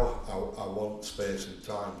 Now I want space and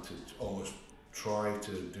time to almost try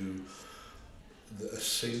to do a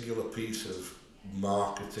singular piece of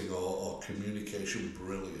marketing or communication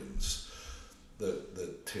brilliance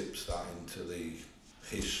that tips that into the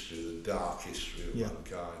history, the dark history of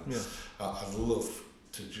mankind. I'd love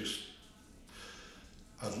to just...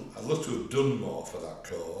 I'd love to have done more for that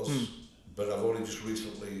cause, but I've only just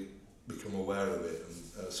recently become aware of it,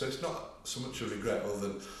 and so it's not so much a regret other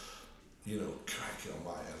than, cracking on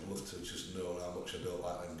my head. I'd love to just know how much I don't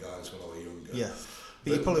like them guys when I was younger.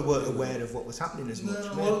 But you probably weren't aware of what was happening as much.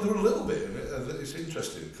 No, well, there were a little bit in it, and it's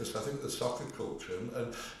interesting because I think the soccer culture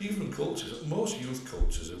and even cultures, most youth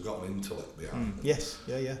cultures have got an intellect behind them. Yes,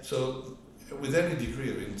 yeah. So with any degree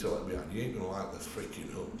of intellect behind you ain't going to like the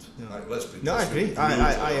freaking hunt. No. Like, let's be I agree.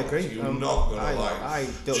 I agree. You're not going to like I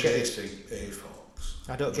don't chasing AFOX.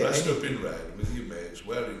 I don't get dressed any. up in red with your mates,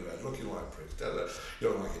 wearing red, looking like pricks. You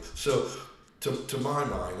don't like it. So, to my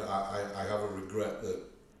mind, I have a regret that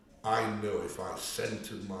I know if I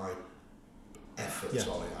centred my efforts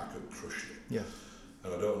on it, I could crush it. Yeah.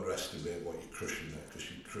 And I don't underestimate what you're crushing there,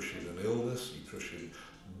 because you're crushing an illness, you're crushing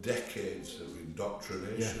decades of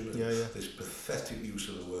indoctrination, and this pathetic use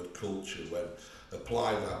of the word culture when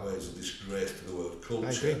applied that way is a disgrace to the word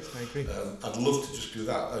culture. I agree. I'd love to just do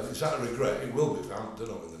that. And is that a regret? It will be if I haven't done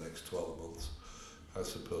it in the next 12 months, I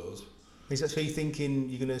suppose. Is that so you're thinking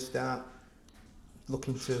you're going to start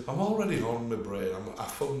looking to... I'm already on my brain. I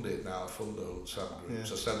fund it now. I fund the Hunt Sam groups.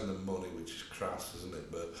 Yeah. I send them money, which is crass, isn't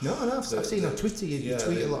it? But No, I've seen on Twitter you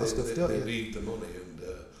tweet a lot of stuff, don't you? They need the money, and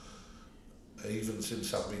even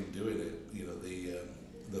since I've been doing it, you know,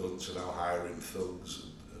 the Hunts are now hiring thugs.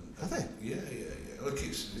 Are they? Yeah. Look,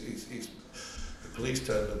 it's the police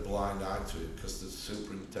turned a blind eye to it because the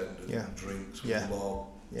superintendent drinks with law.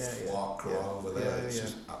 Over there. It's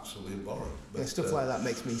just absolutely boring. But, stuff like that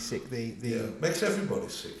makes me sick. Makes everybody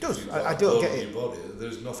sick. It does. I don't get it. Your body,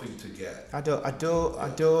 there's nothing to get. I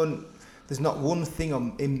don't. There's not one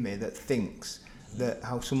thing in me that thinks that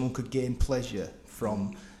how someone could gain pleasure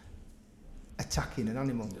from attacking an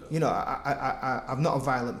animal. Yeah. You know, I'm not a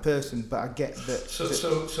violent person, but I get that.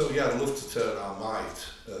 So yeah, I'd love to turn our might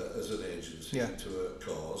as an agency into a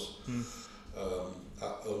cause.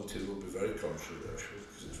 Hunting would be very controversial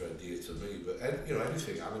because it's very dear to me. But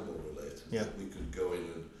anything animal related, we could go in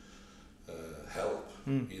and help.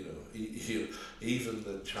 You know, even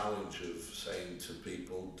the challenge of saying to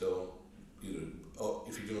people, don't. You know,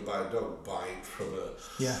 if you're going to buy a dog, buy it from a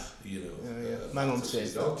my mum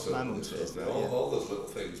says that. My mum says that. All those little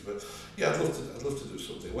things, but I'd love to do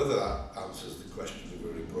something. Whether that answers the question of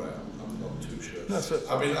a regret, I'm not too sure. No,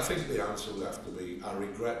 I think the answer would have to be I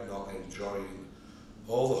regret not enjoying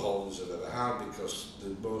all the holidays I've ever had because they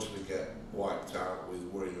mostly get wiped out with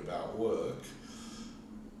worrying about work.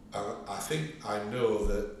 I think I know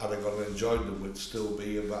that had I got enjoyed them would still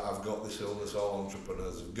be, but I've got this illness all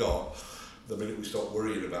entrepreneurs have got. The minute we stop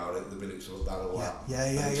worrying about it, the minute something bad will happen.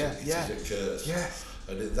 It is a curse. Yeah.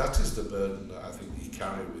 And that is the burden that I think you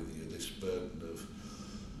carry with you, this burden of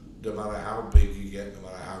no matter how big you get, no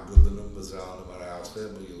matter how good the numbers are, no matter how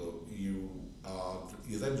stable you look, you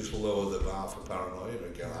then just lower the bar for paranoia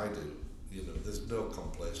again. I do. You know, there's no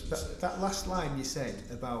complacency. That last line you said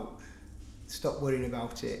about stop worrying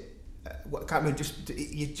about it,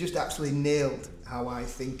 you just absolutely nailed how I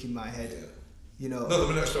think in my head. Yeah. You know, no, the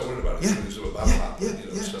minute I start worrying about it, it's something bad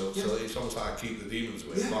happen. So it's almost like I keep the demons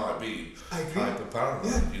away by being hyper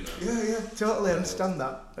paranoid. Totally understand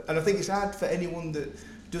that, and I think it's hard for anyone that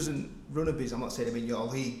doesn't run a business. I'm not saying I'm in your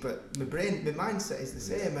league, but my mindset is the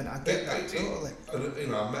same, and I get that totally.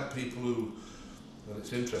 And I've met people who, and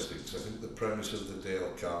it's interesting because I think the premise of the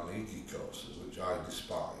Dale Carnegie courses, which I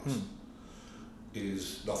despise,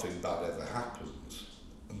 is nothing bad ever happens.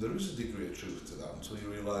 And there is a degree of truth to that until you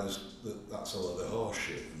realise that that's a lot of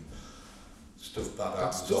horseshit and stuff bad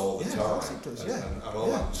happens all the time. And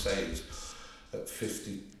all I can say is at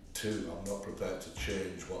 52 I'm not prepared to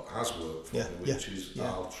change what has worked for me, which is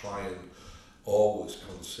I'll try and always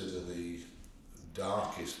consider the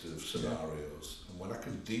darkest of scenarios. And when I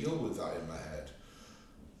can deal with that in my head,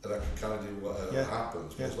 then I can kind of do whatever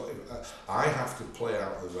happens. Because I have to play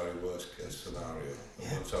out the very worst case scenario.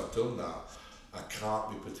 And once I've done that, I can't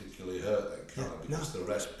be particularly hurt then, can I? Because the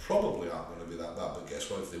rest probably aren't going to be that bad. But guess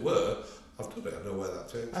what? If they were, I've done it. I know where that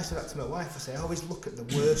takes. I say that to my wife. I say, I always look at the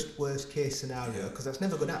worst case scenario because that's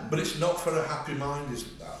never going to happen. But it's not for a happy mind,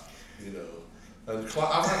 isn't that? You know. And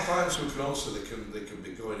I've had clients who can also they can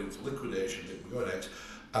be going into liquidation, they can be going X,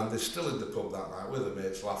 and they're still in the pub that night with their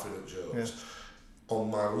mates laughing at jokes. Yeah. On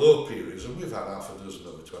my low periods, and we've had half a dozen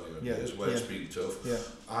over 20 odd years where it's been tough. Yeah.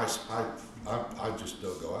 I just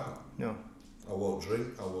don't go out. No. I won't drink.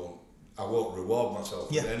 I won't reward myself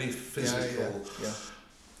with any physical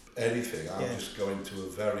anything. I'm just going to a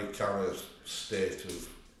very kind of state of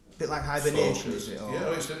a bit like hibernation, focus. Is it? Or?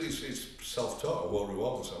 Yeah, it's self-taught. I won't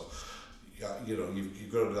reward myself. You know,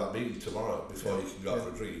 you've got to do that meeting tomorrow before you can go out for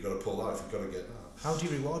a drink. You've got to pull that if you've got to get that. How do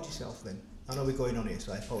you reward yourself then? I know we're going on here,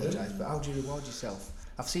 so I apologise, but how do you reward yourself?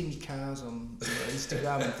 I've seen your cars on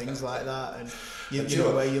Instagram and things like that, and you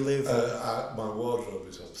know where you live. My wardrobe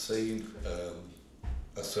is obscene.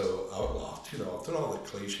 So, I've done all the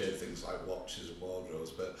cliche things like watches and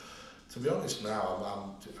wardrobes, but to be honest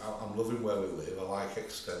now, I'm loving where we live. I like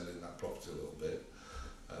extending that property a little bit.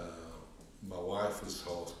 My wife is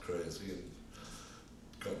horse crazy and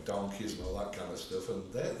got donkeys and all that kind of stuff,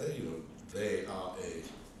 and they are a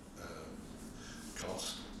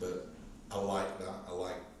cost, but I like that. I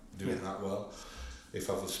like doing that well. If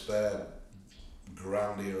I have a spare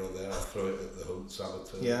grand here or there, I throw it at the hunt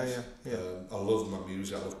saboteurs. Yeah. I love my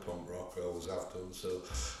music. I love punk rock. I always have done. So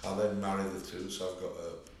I then marry the two. So I've got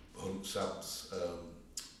a hunt sabs.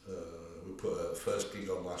 We put a first gig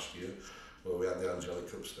on last year where we had the Angelic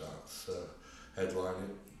Upstarts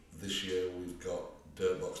headlining. This year we've got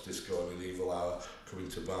Dirtbox Disco and an Evil Hour coming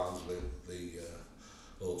to Barnsley, the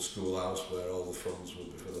old schoolhouse where all the funds will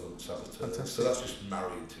be for the Hunt Saboteurs. Fantastic. So that's just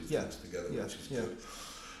marrying two things together, which is good.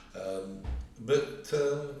 I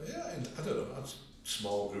don't know, that's a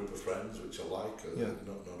small group of friends, which I like,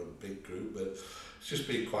 not a big group, but it's just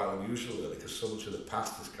been quite unusual really, because so much of the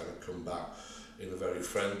past has kind of come back in a very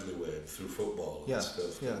friendly way through football and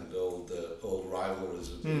stuff, and old rivalries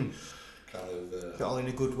have been kind of... all in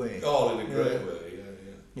a good way. All in a great way, yeah.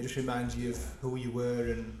 It just reminds you of who you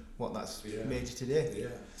were and what that's made you today. Yeah,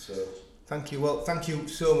 so... Thank you. Well, thank you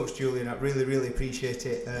so much, Julian. I really, really appreciate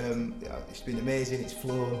it. It's been amazing. It's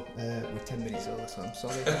flown. We're 10 minutes over, so I'm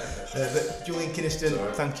sorry. But Julian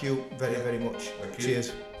Kynaston, thank you very, very much. Thank you.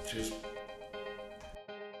 Cheers. Cheers.